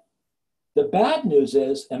safety net. The bad news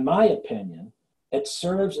is, in my opinion, it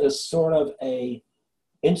serves as sort of a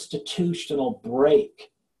institutional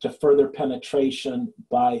break to further penetration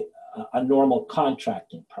by a normal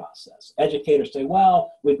contracting process. Educators say,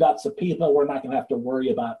 well, we've got SIIA, we're not going to have to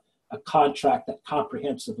worry about a contract that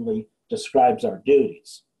comprehensively describes our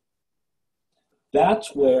duties.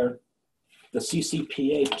 That's where the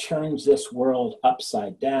CCPA turns this world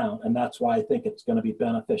upside down, and that's why I think it's going to be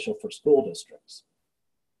beneficial for school districts.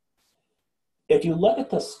 If you look at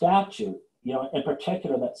the statute, in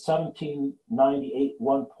particular that 1798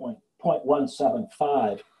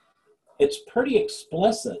 1.175, it's pretty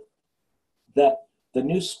explicit that the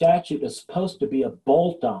new statute is supposed to be a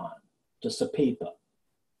bolt-on to SIIA,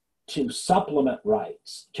 to supplement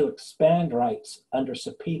rights, to expand rights under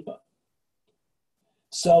SIIA.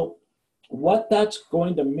 So what that's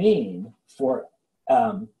going to mean for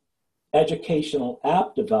educational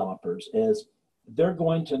app developers is they're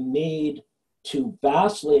going to need to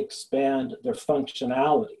vastly expand their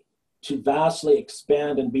functionality, to vastly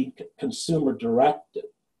expand and be consumer directed,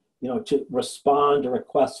 to respond to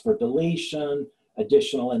requests for deletion,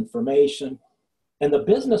 additional information. And the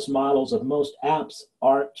business models of most apps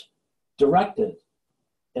aren't directed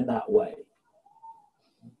in that way.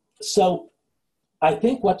 So I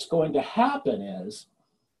think what's going to happen is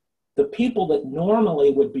the people that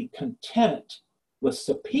normally would be content with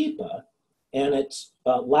SIIA and its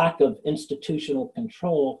lack of institutional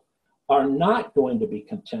control are not going to be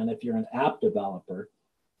content, if you're an app developer,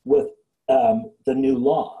 with the new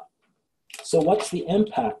law. So what's the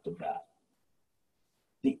impact of that?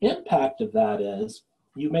 The impact of that is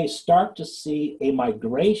you may start to see a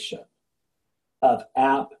migration of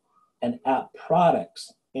app and app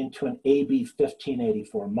products into an AB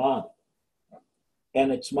 1584 model.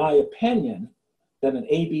 And it's my opinion that an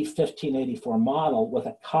AB 1584 model with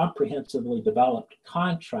a comprehensively developed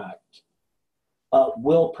contract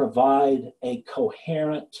will provide a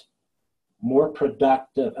coherent, more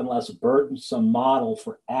productive and less burdensome model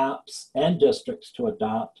for apps and districts to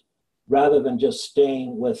adopt, rather than just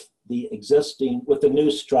staying with the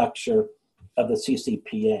new structure of the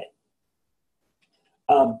CCPA.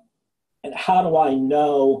 And how do I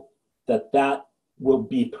know that that will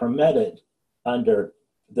be permitted under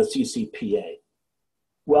the CCPA?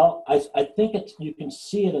 Well, I think you can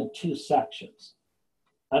see it in two sections.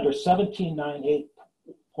 Under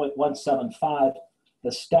 1798.175,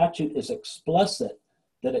 the statute is explicit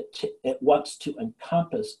that it wants to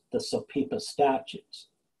encompass the SIIA statutes.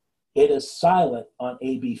 It is silent on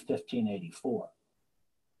AB 1584.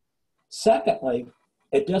 Secondly,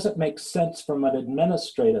 it doesn't make sense from an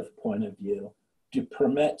administrative point of view to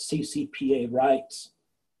permit CCPA rights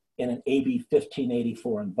in an AB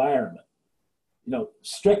 1584 environment. You know,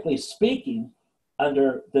 strictly speaking,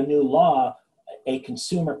 under the new law, a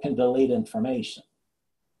consumer can delete information.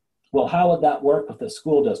 Well, how would that work with the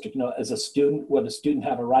school district? You know, as a student, would a student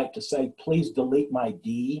have a right to say, please delete my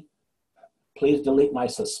D, please delete my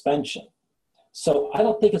suspension? So I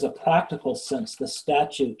don't think as a practical sense, the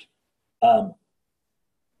statute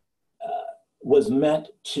was meant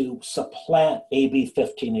to supplant AB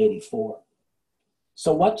 1584.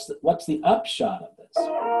 So what's the upshot of this?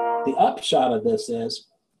 The upshot of this is,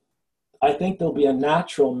 I think there'll be a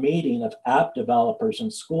natural meeting of app developers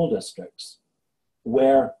and school districts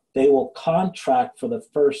where they will contract for the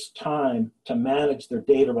first time to manage their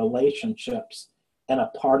data relationships in a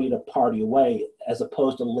party-to-party way, as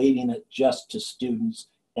opposed to leaving it just to students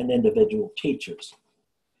and individual teachers.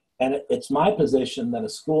 And it's my position that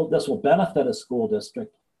this will benefit a school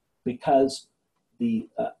district because the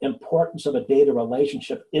importance of a data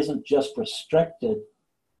relationship isn't just restricted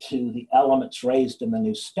to the elements raised in the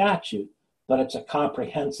new statute, but it's a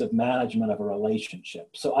comprehensive management of a relationship.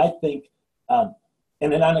 So I think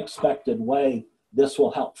in an unexpected way, this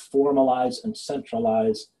will help formalize and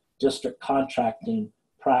centralize district contracting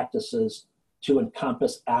practices to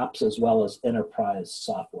encompass apps as well as enterprise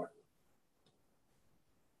software.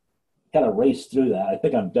 Kind of race through that. I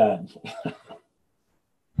think I'm done.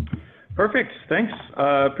 Perfect. Thanks.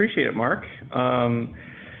 Appreciate it, Mark.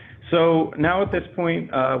 So now at this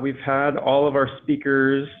point, we've had all of our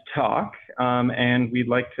speakers talk, and we'd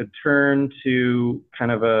like to turn to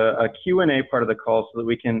kind of a Q&A part of the call so that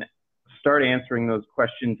we can start answering those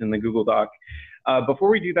questions in the Google Doc. Before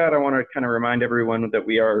we do that, I want to kind of remind everyone that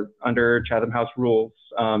we are under Chatham House rules,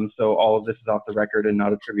 so all of this is off the record and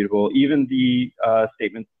not attributable. Even the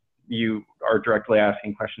statements you are directly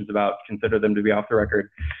asking questions about, consider them to be off the record.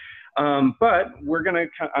 But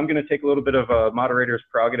I'm gonna take a little bit of a moderator's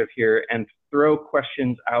prerogative here and throw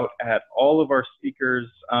questions out at all of our speakers,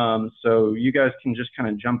 so you guys can just kind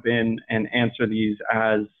of jump in and answer these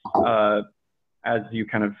as you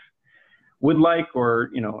kind of would like, or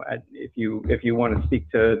if you want to speak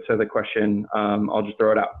to the question, I'll just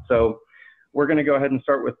throw it out. So we're gonna go ahead and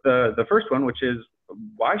start with the first one, which is,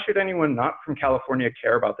 why should anyone not from California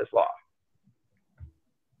care about this law?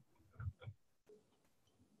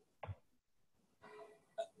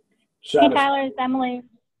 Hey Tyler, it's Emily.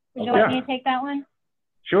 Would you like me to take that one?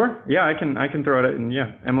 Sure. Yeah, I can throw it in.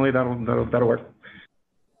 Yeah, Emily, that'll work.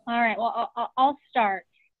 All right. Well, I'll start.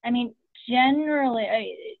 I mean, generally,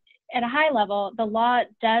 at a high level, the law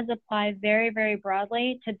does apply very, very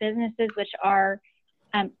broadly to businesses which are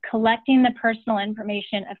collecting the personal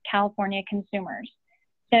information of California consumers.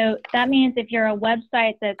 So that means if you're a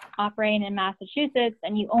website that's operating in Massachusetts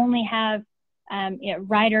and you only have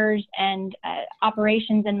writers and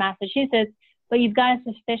operations in Massachusetts, but you've got a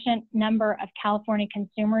sufficient number of California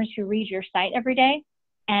consumers who read your site every day,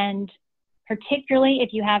 and particularly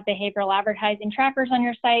if you have behavioral advertising trackers on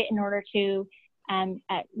your site in order to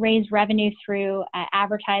raise revenue through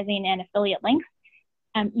advertising and affiliate links,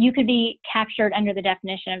 you could be captured under the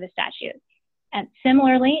definition of the statute.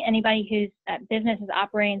 Similarly, anybody whose business is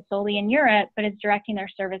operating solely in Europe but is directing their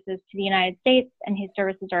services to the United States and whose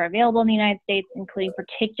services are available in the United States, including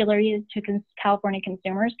particularly to California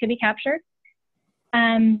consumers, could be captured.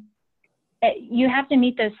 You have to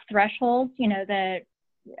meet those thresholds, you know, the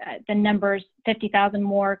numbers, 50,000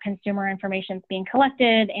 more consumer information is being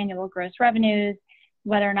collected, annual gross revenues,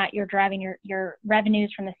 whether or not you're driving your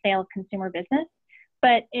revenues from the sale of consumer business.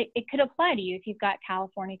 But it could apply to you if you've got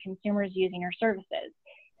California consumers using your services.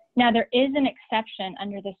 Now, there is an exception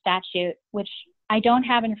under the statute, which I don't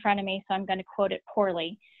have in front of me, so I'm going to quote it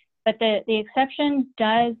poorly. But the exception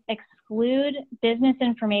does exclude business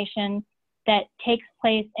information that takes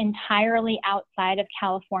place entirely outside of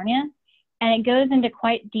California. And it goes into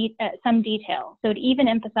quite some detail. So it even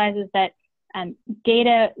emphasizes that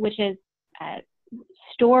data which is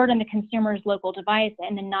stored in the consumer's local device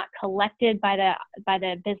and then not collected by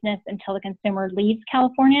the business until the consumer leaves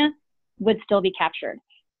California would still be captured.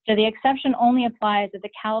 So the exception only applies if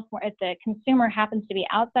the consumer happens to be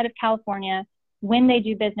outside of California when they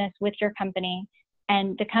do business with your company,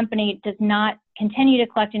 and the company does not continue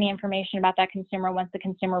to collect any information about that consumer once the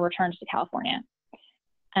consumer returns to California.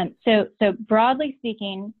 So broadly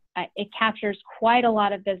speaking, it captures quite a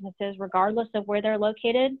lot of businesses regardless of where they're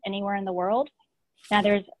located anywhere in the world. Now,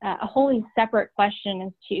 there's a wholly separate question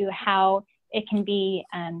as to how it can be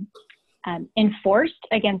enforced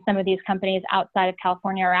against some of these companies outside of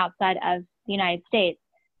California or outside of the United States.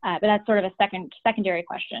 But that's sort of a secondary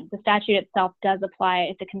question. The statute itself does apply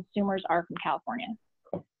if the consumers are from California.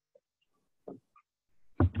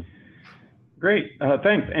 Great,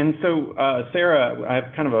 thanks. And so, Sarah, I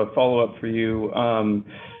have kind of a follow-up for you.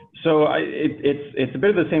 So it's a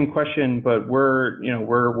bit of the same question, but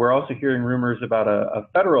we're also hearing rumors about a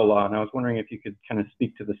federal law, and I was wondering if you could kind of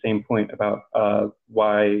speak to the same point about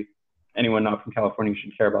why anyone not from California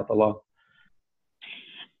should care about the law.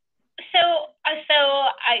 So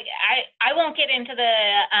I won't get into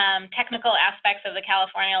the technical aspects of the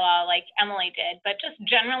California law like Emily did, but just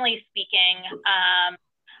generally speaking,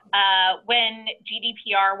 when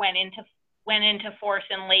GDPR went into force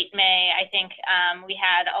in late May, I think we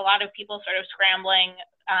had a lot of people sort of scrambling.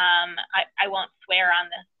 I won't swear on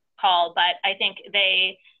this call, but I think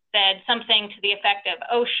they said something to the effect of,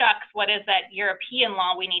 oh, shucks, what is that European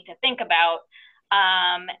law we need to think about?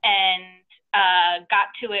 And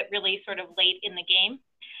got to it really sort of late in the game.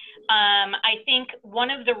 I think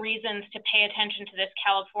one of the reasons to pay attention to this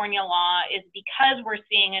California law is because we're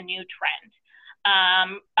seeing a new trend.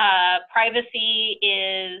 Privacy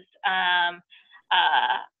is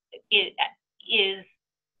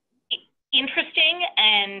interesting,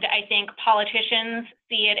 and I think politicians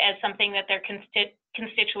see it as something that their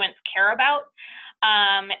constituents care about.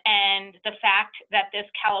 And the fact that this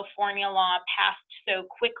California law passed so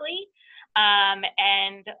quickly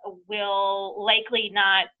and will likely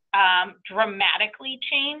not dramatically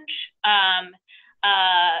change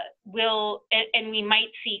and we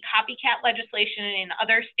might see copycat legislation in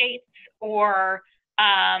other states or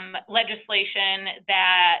legislation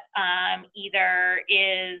that either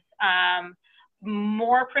is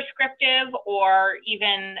more prescriptive or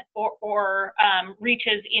even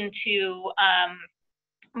reaches into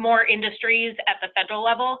more industries at the federal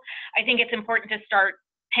level. I think it's important to start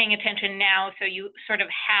paying attention now so you sort of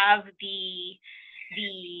have the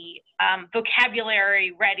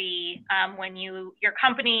vocabulary ready when your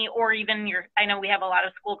company or even I know we have a lot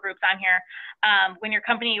of school groups on here, when your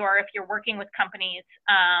company or if you're working with companies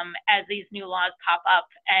as these new laws pop up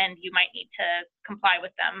and you might need to comply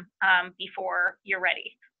with them before you're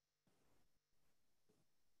ready.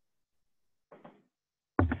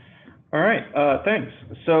 All right, thanks.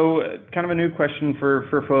 So kind of a new question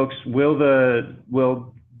for folks. Will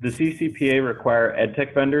the CCPA require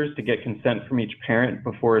EdTech vendors to get consent from each parent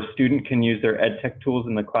before a student can use their EdTech tools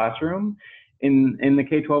in the classroom in the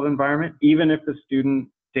K-12 environment, even if the student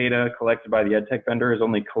data collected by the EdTech vendor is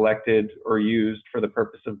only collected or used for the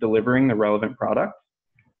purpose of delivering the relevant product?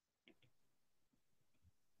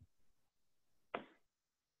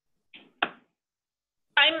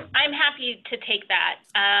 I'm happy to take that.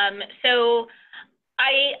 So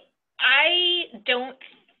I don't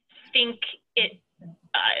think it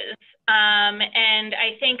does, and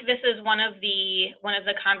I think this is one of the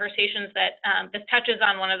conversations that this touches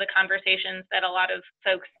on one of the conversations that a lot of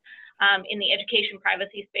folks in the education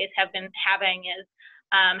privacy space have been having is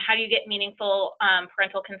how do you get meaningful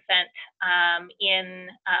parental consent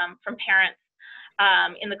from parents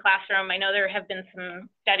in the classroom. I know there have been some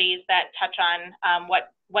studies that touch on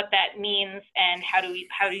what that means and how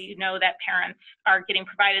do you know that parents are getting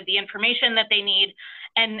provided the information that they need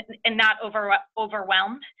and not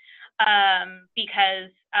overwhelmed. because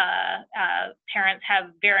parents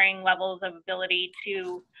have varying levels of ability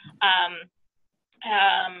to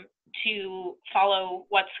follow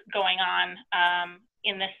what's going on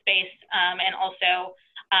in this space. And also,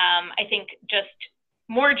 I think just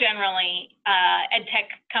more generally, ed tech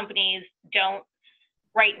companies don't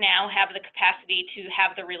right now have the capacity to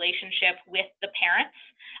have the relationship with the parents.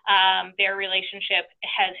 Their relationship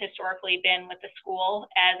has historically been with the school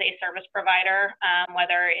as a service provider,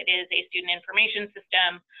 whether it is a student information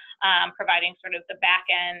system, providing sort of the back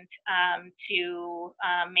end to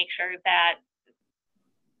make sure that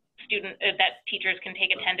teachers can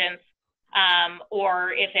take attendance,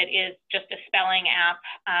 or if it is just a spelling app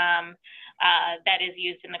that is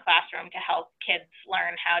used in the classroom to help kids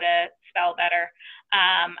learn how to spell better.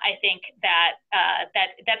 I think that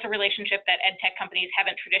that's a relationship that ed tech companies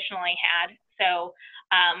haven't traditionally had. So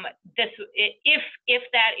if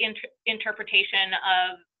that interpretation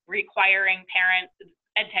of requiring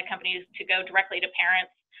ed tech companies to go directly to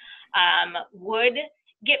parents would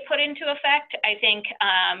get put into effect, I think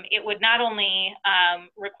it would not only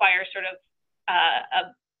require sort of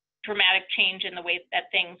a dramatic change in the way that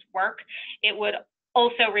things work, it would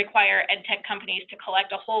also require ed tech companies to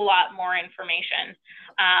collect a whole lot more information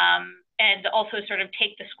and also sort of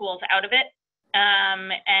take the schools out of it. I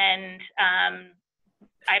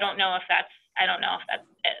don't know if that's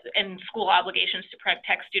and school obligations to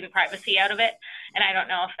protect student privacy out of it. And I don't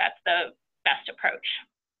know if that's the best approach.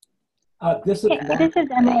 This is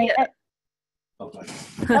Emily. Oh,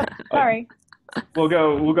 sorry. We'll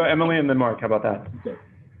go Emily and then Mark. How about that?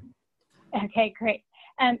 Okay, great.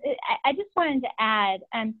 I just wanted to add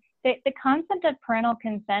the concept of parental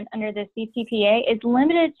consent under the CCPA is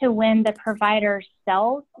limited to when the provider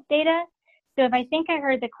sells data. So if I think I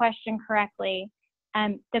heard the question correctly,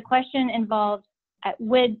 the question involves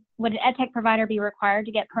would an ed tech provider be required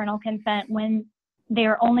to get parental consent when they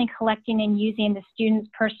are only collecting and using the student's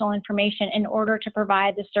personal information in order to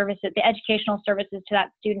provide the services, the educational services to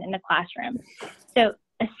that student in the classroom. So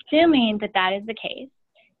assuming that that is the case,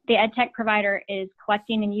 the ed tech provider is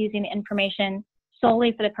collecting and using the information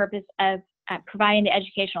solely for the purpose of providing the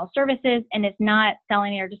educational services and is not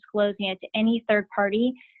selling it or disclosing it to any third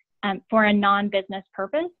party for a non-business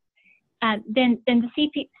purpose, then the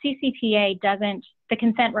CCPA the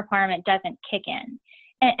consent requirement doesn't kick in.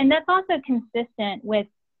 And that's also consistent with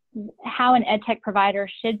how an ed tech provider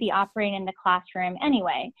should be operating in the classroom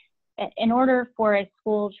anyway. In order for a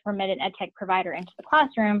school to permit an ed tech provider into the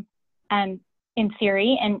classroom, in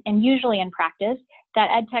theory and usually in practice,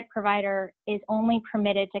 that ed tech provider is only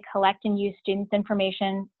permitted to collect and use students'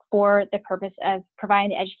 information for the purpose of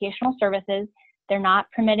providing the educational services. They're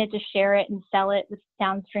not permitted to share it and sell it with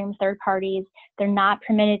downstream third parties. They're not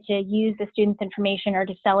permitted to use the student's information or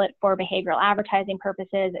to sell it for behavioral advertising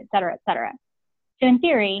purposes, et cetera, et cetera. So in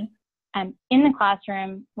theory, in the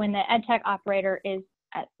classroom, when the ed tech operator is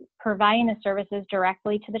providing the services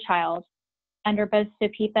directly to the child under both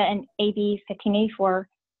CCPA and AB 1584,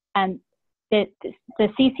 the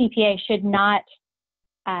CCPA should not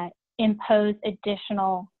impose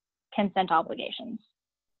additional consent obligations.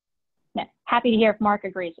 No, happy to hear if Mark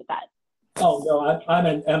agrees with that. Oh, no, I'm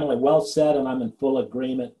in, Emily, well said, and I'm in full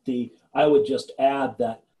agreement. I would just add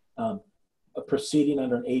that a proceeding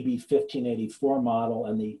under an AB 1584 model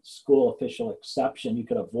and the school official exception, you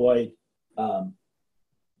could avoid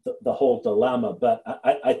the whole dilemma, but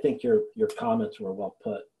I think your comments were well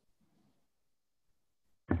put.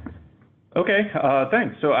 Okay,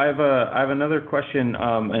 thanks. So I have another question,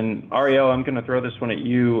 and Ariel, I'm going to throw this one at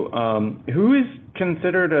you. Who is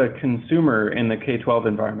considered a consumer in the K-12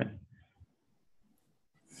 environment?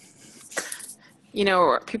 You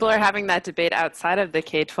know, people are having that debate outside of the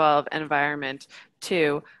K-12 environment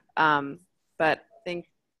too, but I think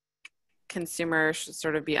consumer should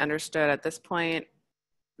sort of be understood at this point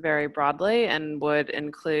very broadly and would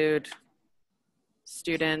include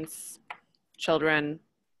students, children,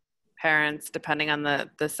 parents, depending on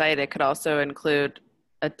the site. It could also include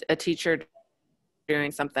a teacher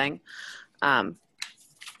doing something. But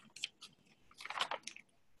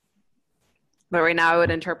right now I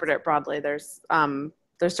would interpret it broadly. There's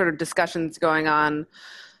sort of discussions going on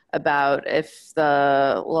about if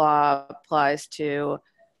the law applies to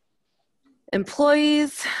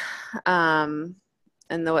employees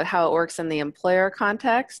and how it works in the employer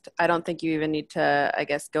context. I don't think you even need to, I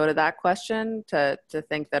guess, go to that question to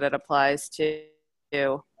think that it applies to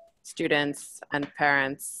students and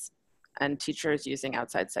parents and teachers using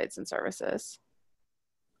outside sites and services.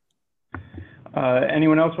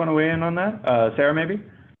 Anyone else want to weigh in on that? Sarah, maybe?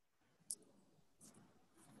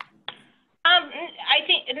 I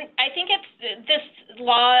think it's this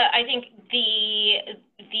law, I think the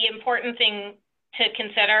important thing to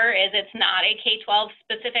consider is it's not a K-12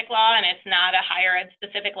 specific law, and it's not a higher ed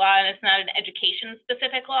specific law, and it's not an education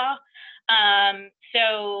specific law.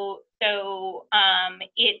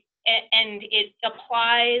 It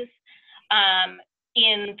applies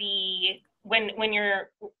when you're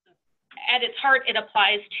at its heart, it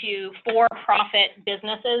applies to for-profit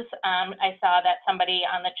businesses. I saw that somebody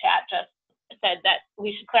on the chat just said that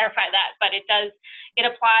we should clarify that, but it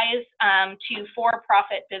applies to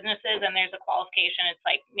for-profit businesses, and there's a qualification. It's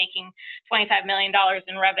like making $25 million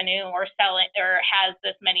in revenue, or selling, or has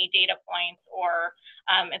this many data points, or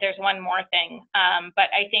there's one more thing. But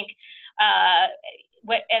I think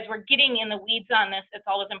as we're getting in the weeds on this, it's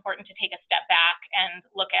always important to take a step back and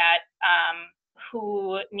look at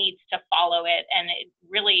who needs to follow it. And it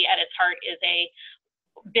really, at its heart, is a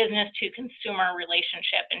business to consumer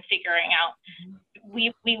relationship, and figuring out,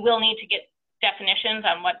 we will need to get definitions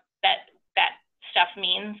on what that stuff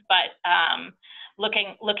means, but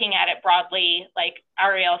looking at it broadly, like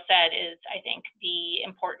Ariel said, is, I think, the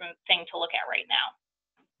important thing to look at right now.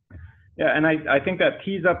 Yeah, and I think that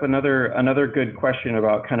tees up another good question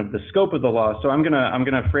about kind of the scope of the law. So I'm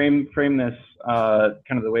gonna frame this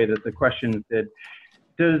kind of the way that the question did.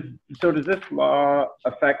 Does this law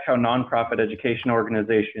affect how nonprofit education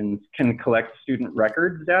organizations can collect student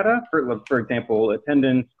records data? For example,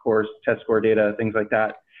 attendance, course, test score data, things like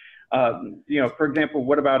that. For example,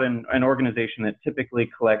 what about an organization that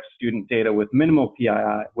typically collects student data with minimal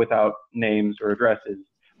PII, without names or addresses,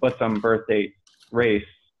 but some birth date, race,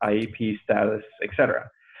 IEP status,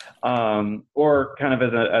 etc.? Or kind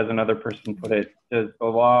of as another person put it, does the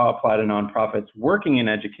law apply to nonprofits working in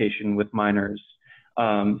education with minors,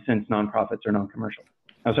 since nonprofits are non-commercial?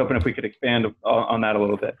 I was hoping if we could expand on that a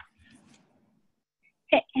little bit.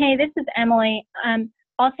 Hey, this is Emily.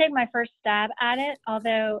 I'll take my first stab at it,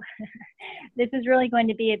 although this is really going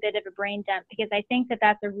to be a bit of a brain dump, because I think that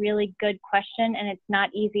that's a really good question, and it's not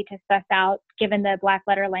easy to suss out given the black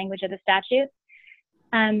letter language of the statute.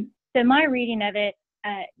 So my reading of it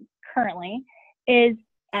currently is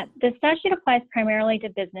the statute applies primarily to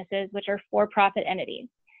businesses, which are for-profit entities.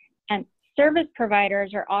 And service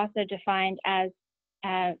providers are also defined as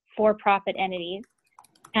for-profit entities.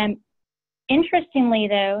 And interestingly,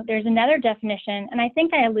 though, there's another definition, and I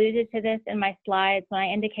think I alluded to this in my slides when I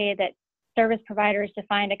indicated that service providers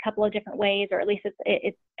defined a couple of different ways, or at least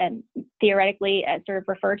it's theoretically sort of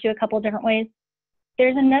referred to a couple of different ways.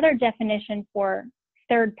 There's another definition for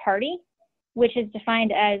third party, which is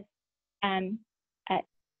defined as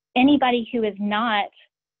anybody who is not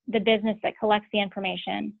the business that collects the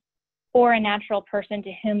information, or a natural person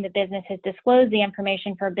to whom the business has disclosed the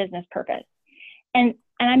information for a business purpose. And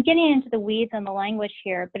I'm getting into the weeds on the language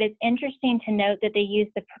here, but it's interesting to note that they use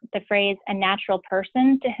the phrase a natural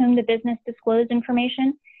person to whom the business disclosed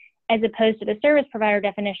information, as opposed to the service provider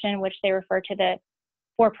definition, which they refer to the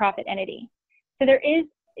for-profit entity. So there is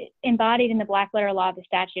embodied in the black letter law of the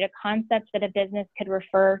statute a concept that a business could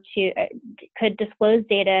disclose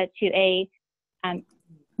data to a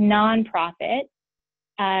nonprofit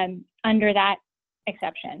under that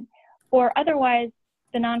exception. Or otherwise,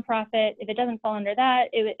 the nonprofit, if it doesn't fall under that,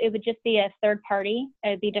 it would just be a third party. It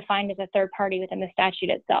would be defined as a third party within the statute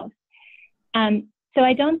itself. So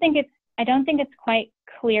I don't think it's quite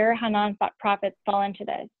clear how nonprofits fall into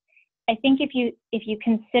this. I think if you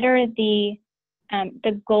consider the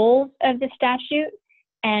goals of the statute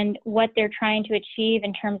and what they're trying to achieve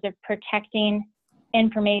in terms of protecting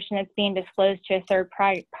information that's being disclosed to a third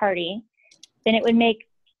party, then it would make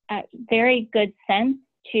very good sense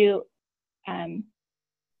to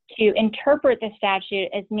interpret the statute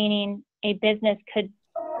as meaning a business could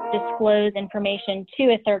disclose information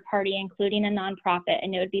to a third party, including a nonprofit,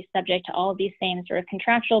 and it would be subject to all of these same sort of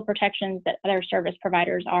contractual protections that other service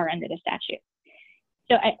providers are under the statute.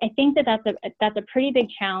 So I think that that's a pretty big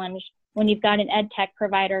challenge when you've got an ed tech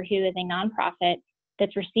provider who is a nonprofit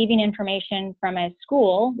that's receiving information from a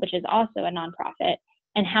school, which is also a nonprofit,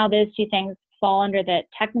 and how those two things fall under the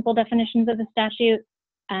technical definitions of the statute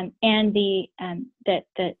and the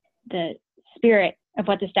spirit of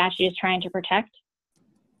what the statute is trying to protect.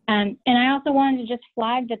 And I also wanted to just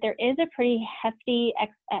flag that there is a pretty hefty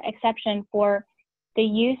exception for the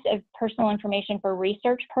use of personal information for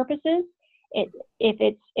research purposes.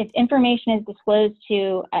 If information is disclosed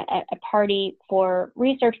to a party for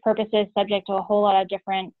research purposes, subject to a whole lot of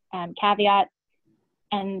different caveats,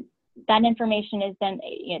 and that information is then,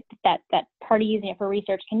 that party using it for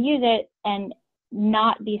research can use it and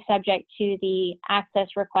not be subject to the access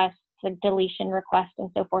requests, the deletion requests, and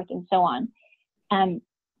so forth and so on.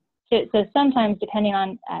 So sometimes, depending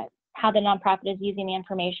on how the nonprofit is using the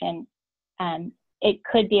information, it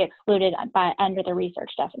could be excluded under the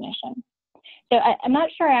research definition. So I'm not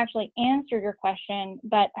sure I actually answered your question,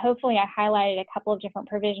 but hopefully I highlighted a couple of different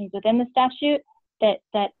provisions within the statute that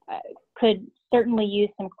could certainly use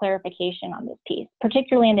some clarification on this piece,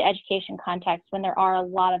 particularly in the education context when there are a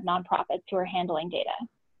lot of nonprofits who are handling data.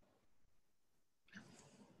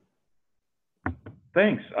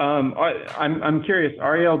 Thanks. I'm curious,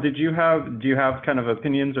 Ariel, do you have kind of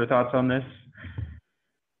opinions or thoughts on this?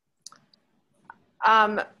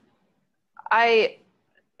 I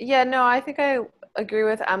think I agree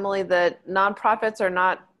with Emily that nonprofits are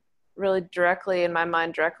not really directly, in my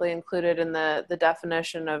mind, directly included in the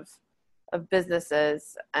definition of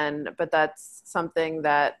businesses, but that's something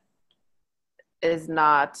that is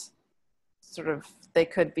not sort of, they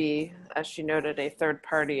could be, as she noted, a third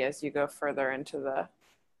party as you go further into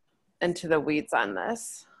the weeds on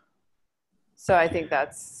this. So I think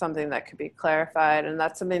that's something that could be clarified, and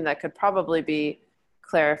that's something that could probably be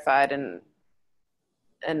clarified in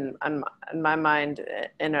my mind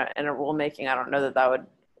in a rulemaking. I don't know that would,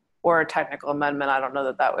 or a technical amendment. I don't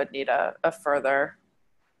know that would need an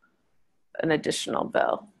additional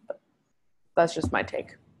bill. But that's just my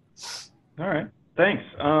take. All right, thanks.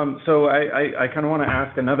 So I kind of want to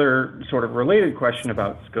ask another sort of related question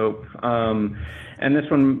about scope. And this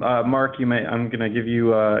one, Mark, I'm going to give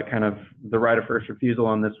you kind of the right of first refusal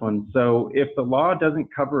on this one. So if the law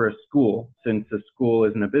doesn't cover a school, since a school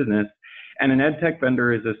isn't a business, and an ed tech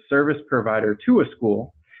vendor is a service provider to a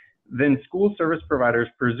school, then school service providers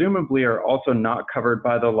presumably are also not covered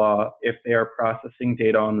by the law if they are processing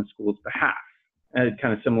data on the school's behalf.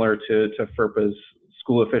 Kind of similar to FERPA's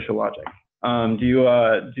school official logic. Do you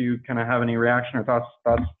kind of have any reaction or thoughts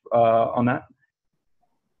on that?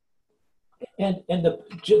 And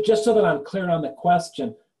just so that I'm clear on the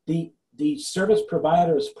question, the service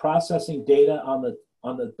provider is processing data on the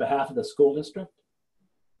behalf of the school district?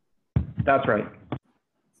 That's right.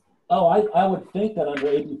 Oh, I would think that under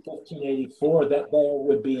AB 1584 that there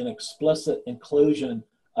would be an explicit inclusion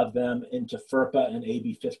of them into FERPA and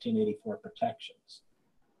AB 1584 protections.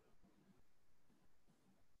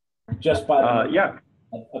 Just by the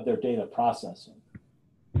of their data processing.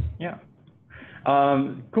 Yeah.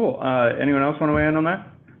 Cool. Anyone else want to weigh in on that?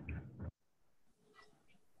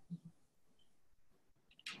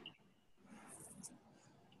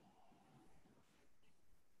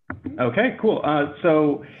 Okay, cool.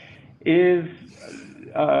 So is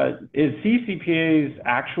CCPA's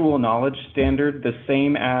actual knowledge standard the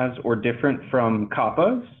same as or different from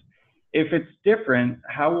COPPA's? If it's different,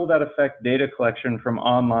 how will that affect data collection from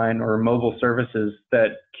online or mobile services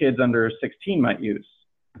that kids under 16 might use?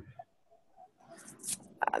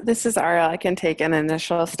 This is Ariel. I can take an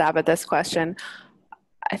initial stab at this question.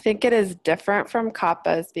 I think it is different from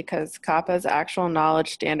COPPA's because COPPA's actual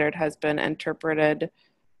knowledge standard has been interpreted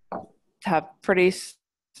to have pretty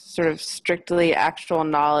sort of strictly actual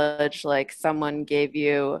knowledge, like someone gave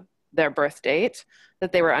you their birth date,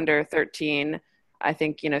 that they were under 13. I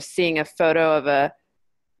think, seeing a photo of a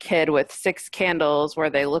kid with 6 candles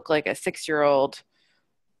where they look like a 6-year-old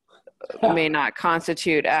may not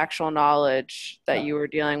constitute actual knowledge that you were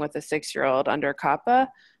dealing with a 6-year-old under COPPA.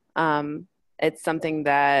 It's something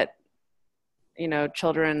that,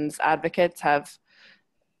 children's advocates have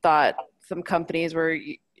thought some companies were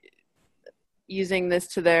using this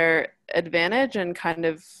to their advantage and kind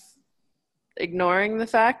of ignoring the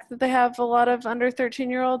fact that they have a lot of under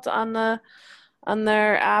 13-year-olds on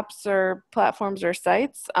their apps or platforms or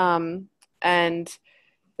sites. And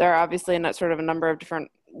there are obviously sort of a number of different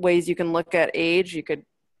ways you can look at age. You could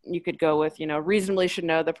go with, reasonably should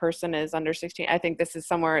know the person is under 16. I think this is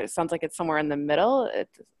somewhere, it sounds like it's somewhere in the middle.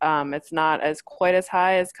 It's not as quite as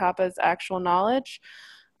high as COPPA's actual knowledge,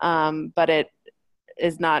 but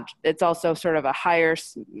it's also sort of a higher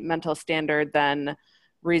mental standard than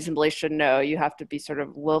reasonably should know. You have to be sort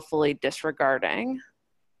of willfully disregarding.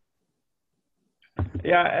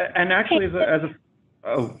 Yeah, and actually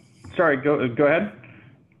sorry, go ahead.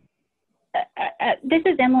 This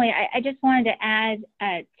is Emily. I just wanted to add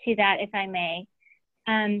to that, if I may.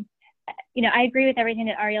 I agree with everything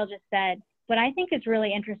that Ariel just said. What I think is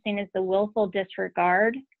really interesting is the willful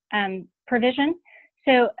disregard provision.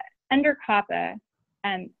 So under COPPA,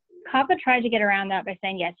 COPPA tried to get around that by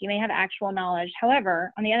saying, yes, you may have actual knowledge.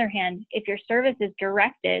 However, on the other hand, if your service is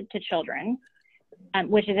directed to children,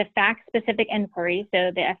 which is a fact-specific inquiry,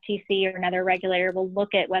 so the FTC or another regulator will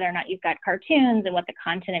look at whether or not you've got cartoons and what the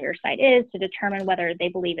content of your site is to determine whether they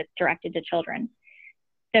believe it's directed to children.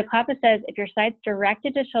 So COPPA says if your site's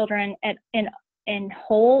directed to children in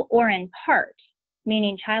whole or in part,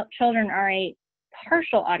 meaning children are a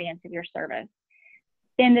partial audience of your service,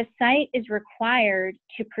 then the site is required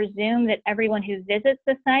to presume that everyone who visits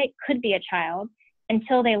the site could be a child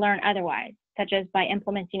until they learn otherwise, such as by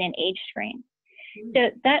implementing an age screen. So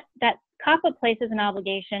that CCPA places an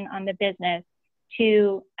obligation on the business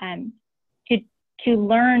to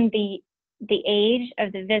learn the age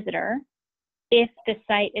of the visitor if the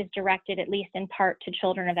site is directed, at least in part, to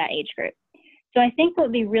children of that age group. So I think what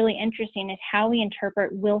would be really interesting is how we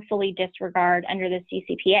interpret willfully disregard under the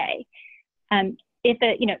CCPA. If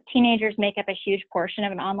teenagers make up a huge portion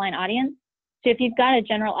of an online audience, so if you've got a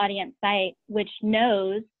general audience site which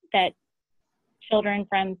knows that children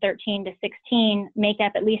from 13 to 16 make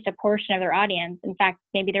up at least a portion of their audience, in fact,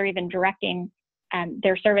 maybe they're even directing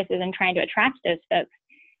their services and trying to attract those folks.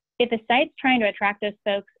 If the site's trying to attract those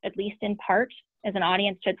folks, at least in part, as an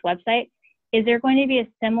audience to its website, is there going to be a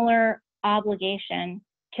similar obligation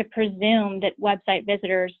to presume that website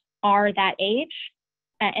visitors are that age,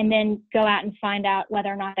 and then go out and find out whether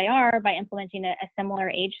or not they are by implementing a similar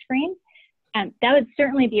age screen? That would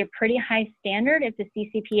certainly be a pretty high standard if the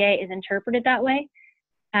CCPA is interpreted that way.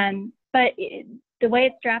 But the way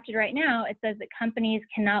it's drafted right now, it says that companies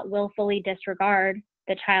cannot willfully disregard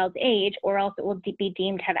the child's age, or else it will be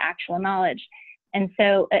deemed to have actual knowledge. And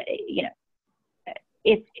so,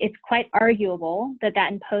 it's quite arguable that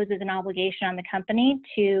that imposes an obligation on the company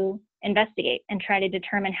to investigate and try to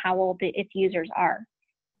determine how old its users are.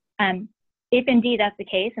 If indeed that's the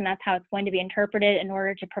case, and that's how it's going to be interpreted in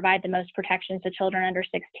order to provide the most protections to children under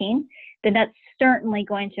 16, then that's certainly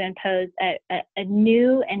going to impose a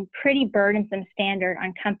new and pretty burdensome standard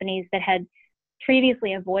on companies that had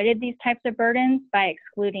previously avoided these types of burdens by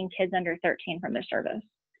excluding kids under 13 from their service.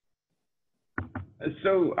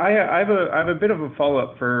 So I have a bit of a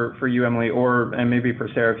follow-up for you, Emily, and maybe for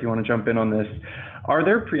Sarah if you want to jump in on this. Are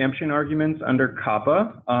there preemption arguments under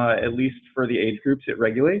CCPA, at least for the age groups it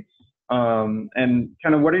regulates? And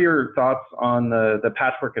kind of what are your thoughts on the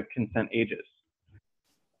patchwork of consent ages?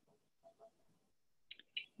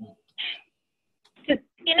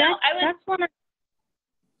 That's one.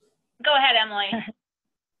 Go ahead, Emily.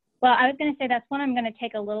 Well, I was going to say that's one I'm going to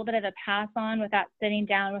take a little bit of a pass on without sitting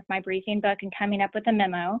down with my briefing book and coming up with a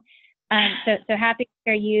memo. So happy to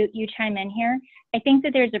hear you chime in here. I think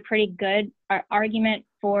that there's a pretty good argument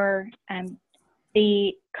for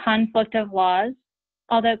the conflict of laws,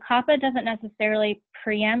 although CCPA doesn't necessarily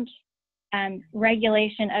preempt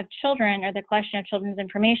regulation of children or the collection of children's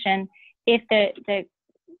information if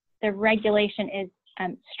the regulation is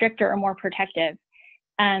stricter or more protective.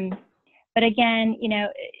 But again,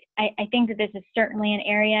 I think that this is certainly an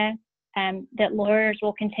area that lawyers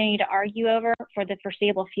will continue to argue over for the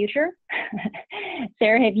foreseeable future.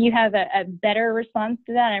 Sarah, if you have a better response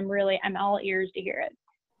to that, I'm all ears to hear it.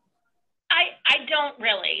 I don't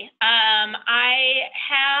really. I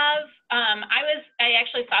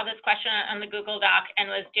actually saw this question on the Google Doc and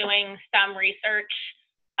was doing some research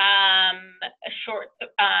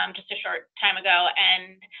just a short time ago,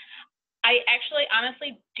 and I actually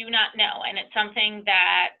honestly do not know, and it's something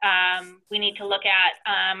that we need to look at.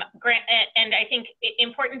 And I think it's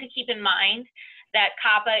important to keep in mind that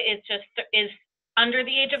CCPA is under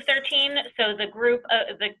the age of 13, so the group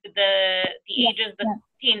of the ages, the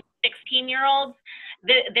 16-year-olds,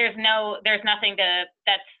 there's nothing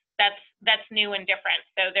that's new and different.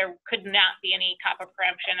 So there could not be any CCPA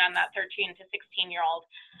preemption on that 13 to 16-year-old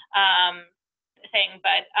thing.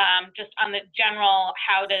 But just on the general,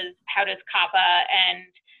 how does CCPA and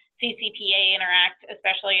CCPA interact,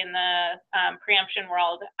 especially in the preemption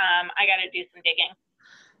world? I got to do some digging.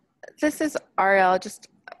 This is Ariel. Just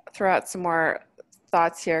throw out some more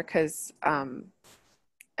thoughts here, because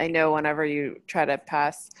I know whenever you try to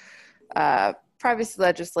pass privacy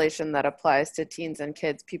legislation that applies to teens and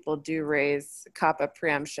kids, people do raise CCPA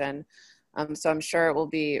preemption. So I'm sure it will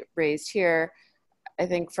be raised here. I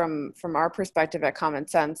think from our perspective at Common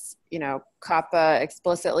Sense, CCPA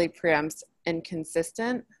explicitly preempts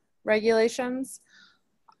inconsistent regulations.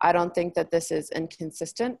 I don't think that this is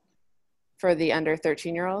inconsistent for the under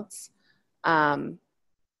 13-year-olds.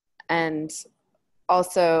 And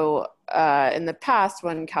also in the past,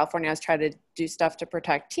 when California has tried to do stuff to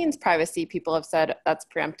protect teens' privacy, people have said that's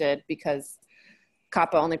preempted because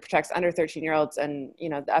CCPA only protects under 13-year-olds, and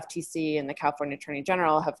the FTC and the California Attorney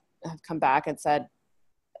General have come back and said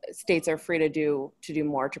states are free to do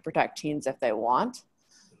more to protect teens if they want.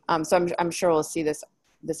 So I'm sure we'll see this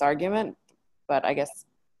argument, but I guess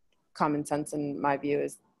common sense in my view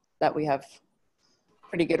is that we have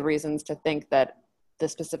pretty good reasons to think that the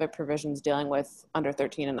specific provisions dealing with under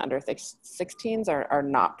 13 and under 16s are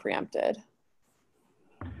not preempted.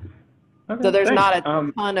 Okay, So there's thanks. not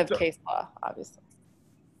a ton of case law, obviously.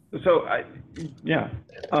 So I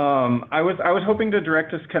was hoping to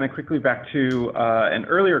direct us kind of quickly back to an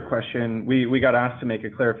earlier question. We got asked to make a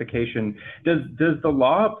clarification. Does the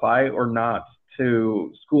law apply or not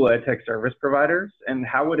to school ed tech service providers, and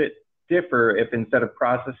how would it differ if instead of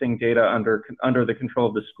processing data under the control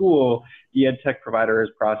of the school, the ed tech provider is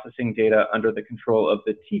processing data under the control of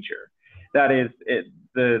the teacher? That is,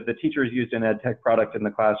 the teacher is used an ed tech product in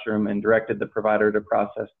the classroom and directed the provider to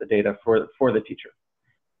process the data for the teacher.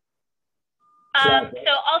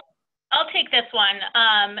 So I'll take this one.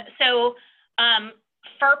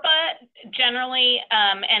 FERPA generally,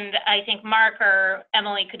 and I think Mark or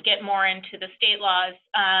Emily could get more into the state laws,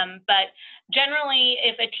 but generally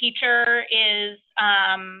if a teacher is,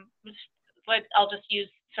 I'll just use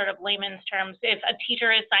sort of layman's terms, if a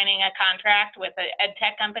teacher is signing a contract with an ed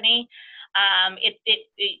tech company,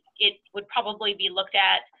 it would probably be looked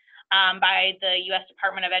at by the U.S.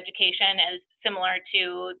 Department of Education as similar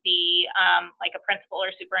to the like a principal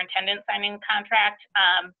or superintendent signing contract.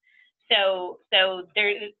 So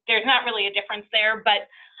there's not really a difference there, but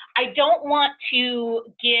I don't want to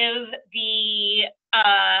give the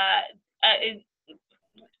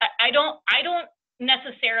I don't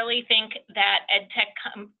necessarily think that ed tech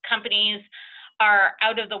companies are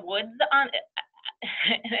out of the woods on,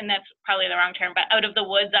 and that's probably the wrong term, but out of the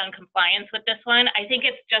woods on compliance with this one. I think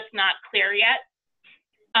it's just not clear yet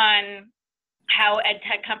on how ed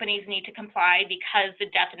tech companies need to comply because the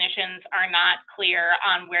definitions are not clear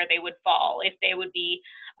on where they would fall, if they would be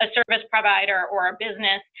a service provider or a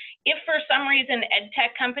business. If for some reason ed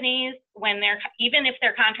tech companies, even if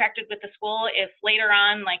they're contracted with the school, if later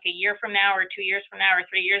on, like a year from now or 2 years from now or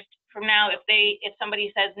 3 years from now, if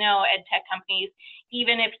somebody says, no, ed tech companies,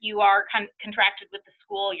 even if you are contracted with the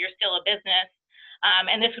school, you're still a business.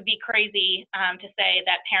 And this would be crazy to say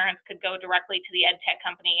that parents could go directly to the ed tech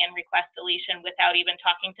company and request deletion without even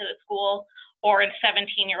talking to the school, or a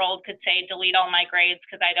 17-year-old could say, delete all my grades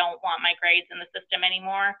because I don't want my grades in the system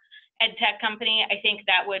anymore. Ed tech company, I think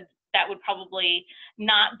that would probably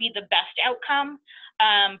not be the best outcome,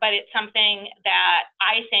 but it's something that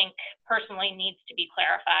I think personally needs to be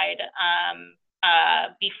clarified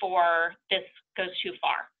before this goes too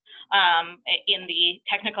far in the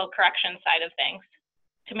technical correction side of things,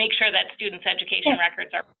 to make sure that students' education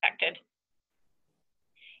records are protected.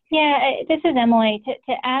 Yeah, this is Emily.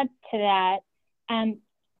 To add to that,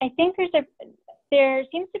 I think there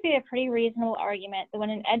seems to be a pretty reasonable argument that when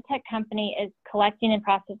an ed tech company is collecting and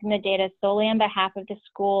processing the data solely on behalf of the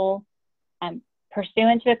school,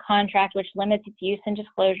 pursuant to a contract which limits its use and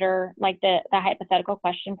disclosure, like the hypothetical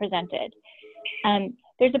question presented,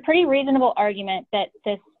 there's a pretty reasonable argument that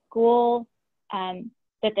the school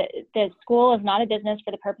the school is not a business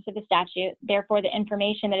for the purpose of the statute. Therefore, the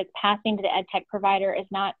information that it's passing to the ed tech provider is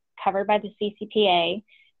not covered by the CCPA.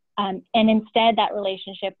 And instead, that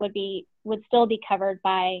relationship would still be covered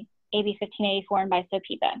by AB 1584 and by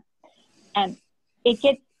SIIA.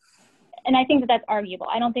 And I think that that's arguable.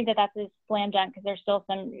 I don't think that that's a slam dunk because there's still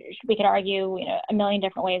we could argue, a million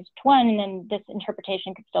different ways to one, and then this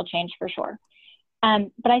interpretation could still change for sure.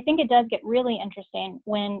 But I think it does get really interesting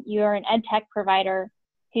when you're an ed tech provider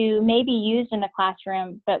who may be used in the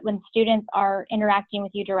classroom, but when students are interacting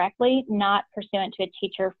with you directly, not pursuant to a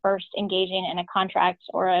teacher first engaging in a contract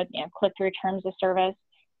or a click-through terms of service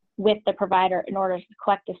with the provider in order to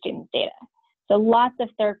collect the student's data. So lots of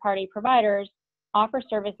third-party providers offer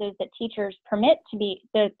services that teachers permit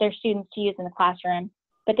their students to use in the classroom,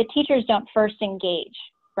 but the teachers don't first engage,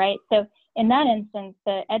 right? So in that instance,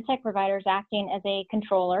 the ed tech provider is acting as a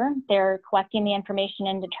controller. They're collecting the information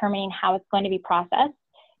and determining how it's going to be processed.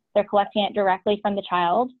 They're collecting it directly from the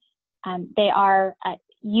child. They are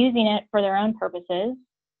using it for their own purposes.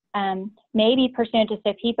 Maybe pursuant to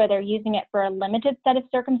CCPA, they're using it for a limited set of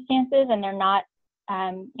circumstances, and they're not,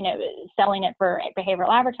 selling it for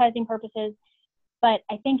behavioral advertising purposes. But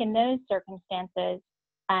I think in those circumstances,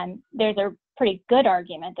 there's a pretty good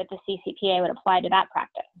argument that the CCPA would apply to that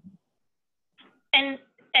practice. And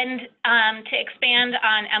to expand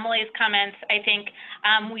on Emily's comments, I think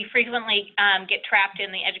we frequently get trapped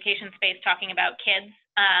in the education space talking about kids.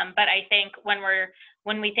 But I think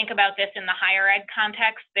when we think about this in the higher ed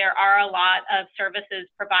context, there are a lot of services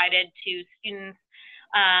provided to students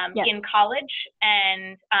in college,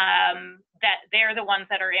 and that they're the ones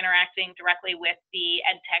that are interacting directly with the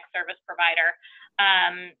ed tech service provider.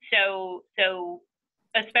 So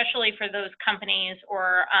especially for those companies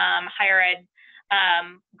or higher ed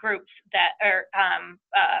groups that are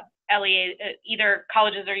either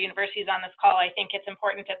colleges or universities on this call, I think it's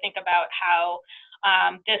important to think about how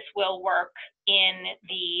this will work in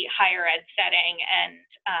the higher ed setting, and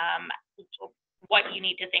what you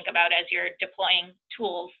need to think about as you're deploying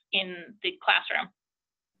tools in the classroom.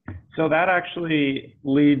 So that actually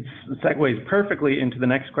segues perfectly into the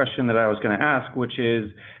next question that I was going to ask, which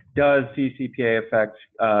is, does CCPA affect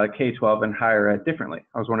K-12 and higher ed differently?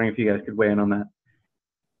 I was wondering if you guys could weigh in on that.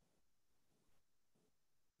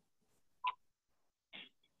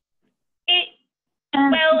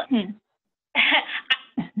 Well,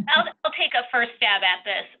 I'll take a first stab at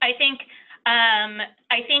this. I think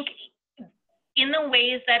in the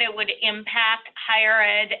ways that it would impact higher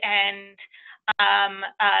ed and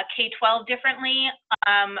K-12 differently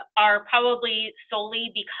are probably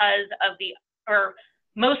solely because of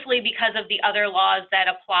mostly because of the other laws that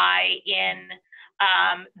apply in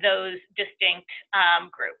those distinct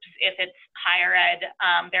groups. If it's higher ed,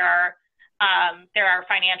 there are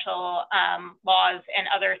financial laws and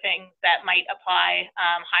other things that might apply,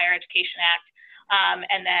 Higher Education Act,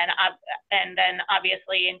 and then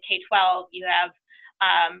obviously in K-12 you have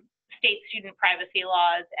state student privacy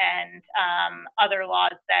laws and other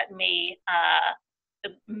laws that may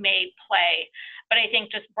play. But I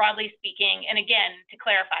think just broadly speaking, and again, to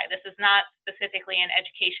clarify, this is not specifically an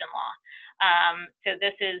education law. So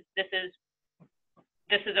this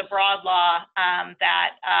is a broad law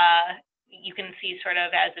that you can see sort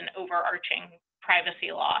of as an overarching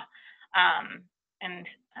privacy law. And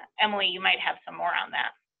Emily, you might have some more on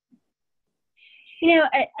that. You know,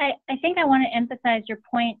 I think I want to emphasize your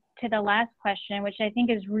point to the last question, which I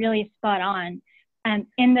think is really spot on.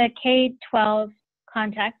 In the K-12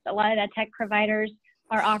 context, a lot of ed tech providers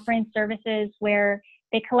are offering services where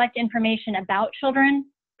they collect information about children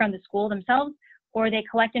from the school themselves, or they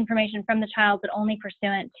collect information from the child, but only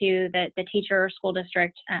pursuant to the teacher or school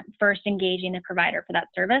district first engaging the provider for that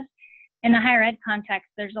service. In the higher ed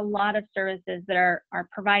context, there's a lot of services that are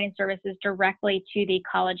providing services directly to the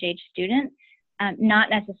college-age student, not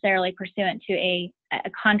necessarily pursuant to a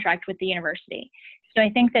contract with the university. So I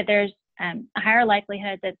think that there's a higher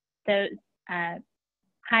likelihood that those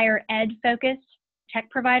higher ed focused tech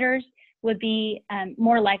providers would be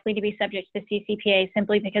more likely to be subject to the CCPA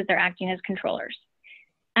simply because they're acting as controllers.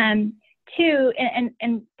 Two,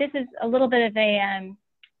 and this is a little bit of a,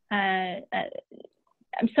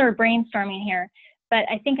 I'm sort of brainstorming here, but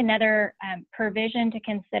I think another provision to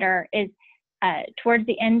consider is towards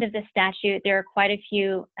the end of the statute, there are quite a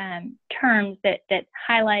few terms that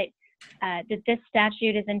highlight that this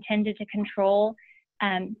statute is intended to control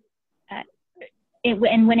and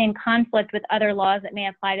when in conflict with other laws that may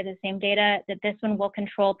apply to the same data, that this one will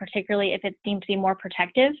control, particularly if it's deemed to be more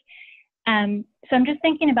protective. So I'm just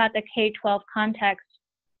thinking about the K-12 context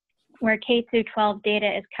where K-12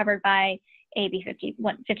 data is covered by AB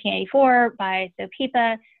 1584, by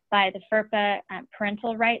SIIA, by the FERPA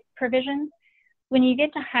parental rights provisions. When you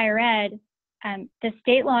get to higher ed, the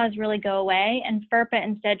state laws really go away, and FERPA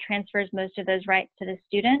instead transfers most of those rights to the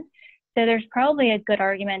student. So there's probably a good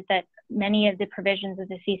argument that many of the provisions of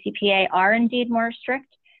the CCPA are indeed more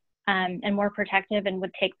strict and more protective and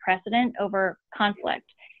would take precedent over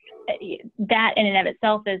conflict. That in and of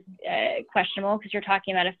itself is questionable because you're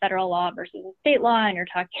talking about a federal law versus a state law, and you're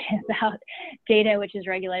talking about data which is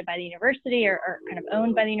regulated by the university or kind of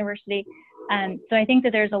owned by the university. So I think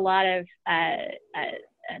that there's a lot of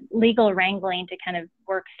legal wrangling to kind of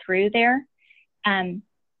work through there.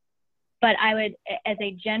 But I would, as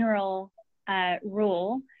a general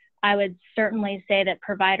rule, I would certainly say that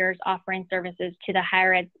providers offering services to the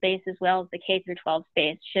higher ed space as well as the K through 12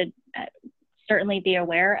 space should certainly be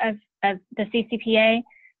aware of the CCPA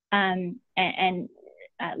and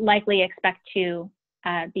likely expect to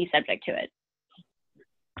be subject to it.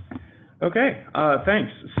 Okay,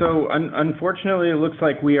 thanks. So unfortunately, it looks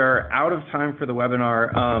like we are out of time for the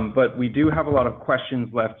webinar, but we do have a lot of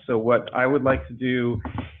questions left. So what I would like to do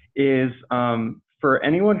is for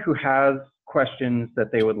anyone who has questions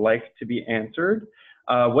that they would like to be answered,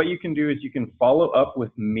 what you can do is you can follow up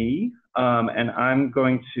with me, and I'm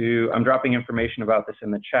dropping information about this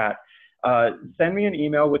in the chat. Send me an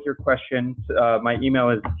email with your questions. My email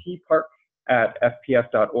is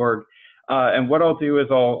tpark@fps.org. And what I'll do is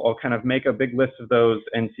I'll kind of make a big list of those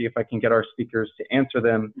and see if I can get our speakers to answer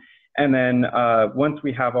them. And then once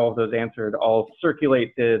we have all of those answered, I'll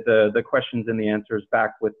circulate the questions and the answers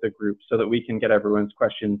back with the group so that we can get everyone's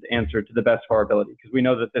questions answered to the best of our ability. Because we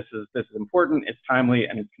know that this is important, it's timely,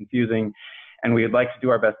 and it's confusing. And we would like to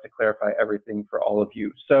do our best to clarify everything for all of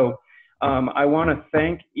you. So I want to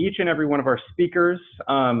thank each and every one of our speakers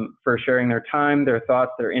for sharing their time, their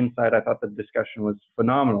thoughts, their insight. I thought the discussion was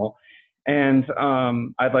phenomenal. And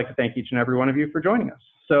I'd like to thank each and every one of you for joining us.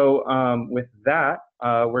 So with that,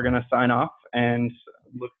 we're going to sign off and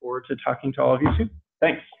look forward to talking to all of you soon.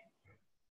 Thanks.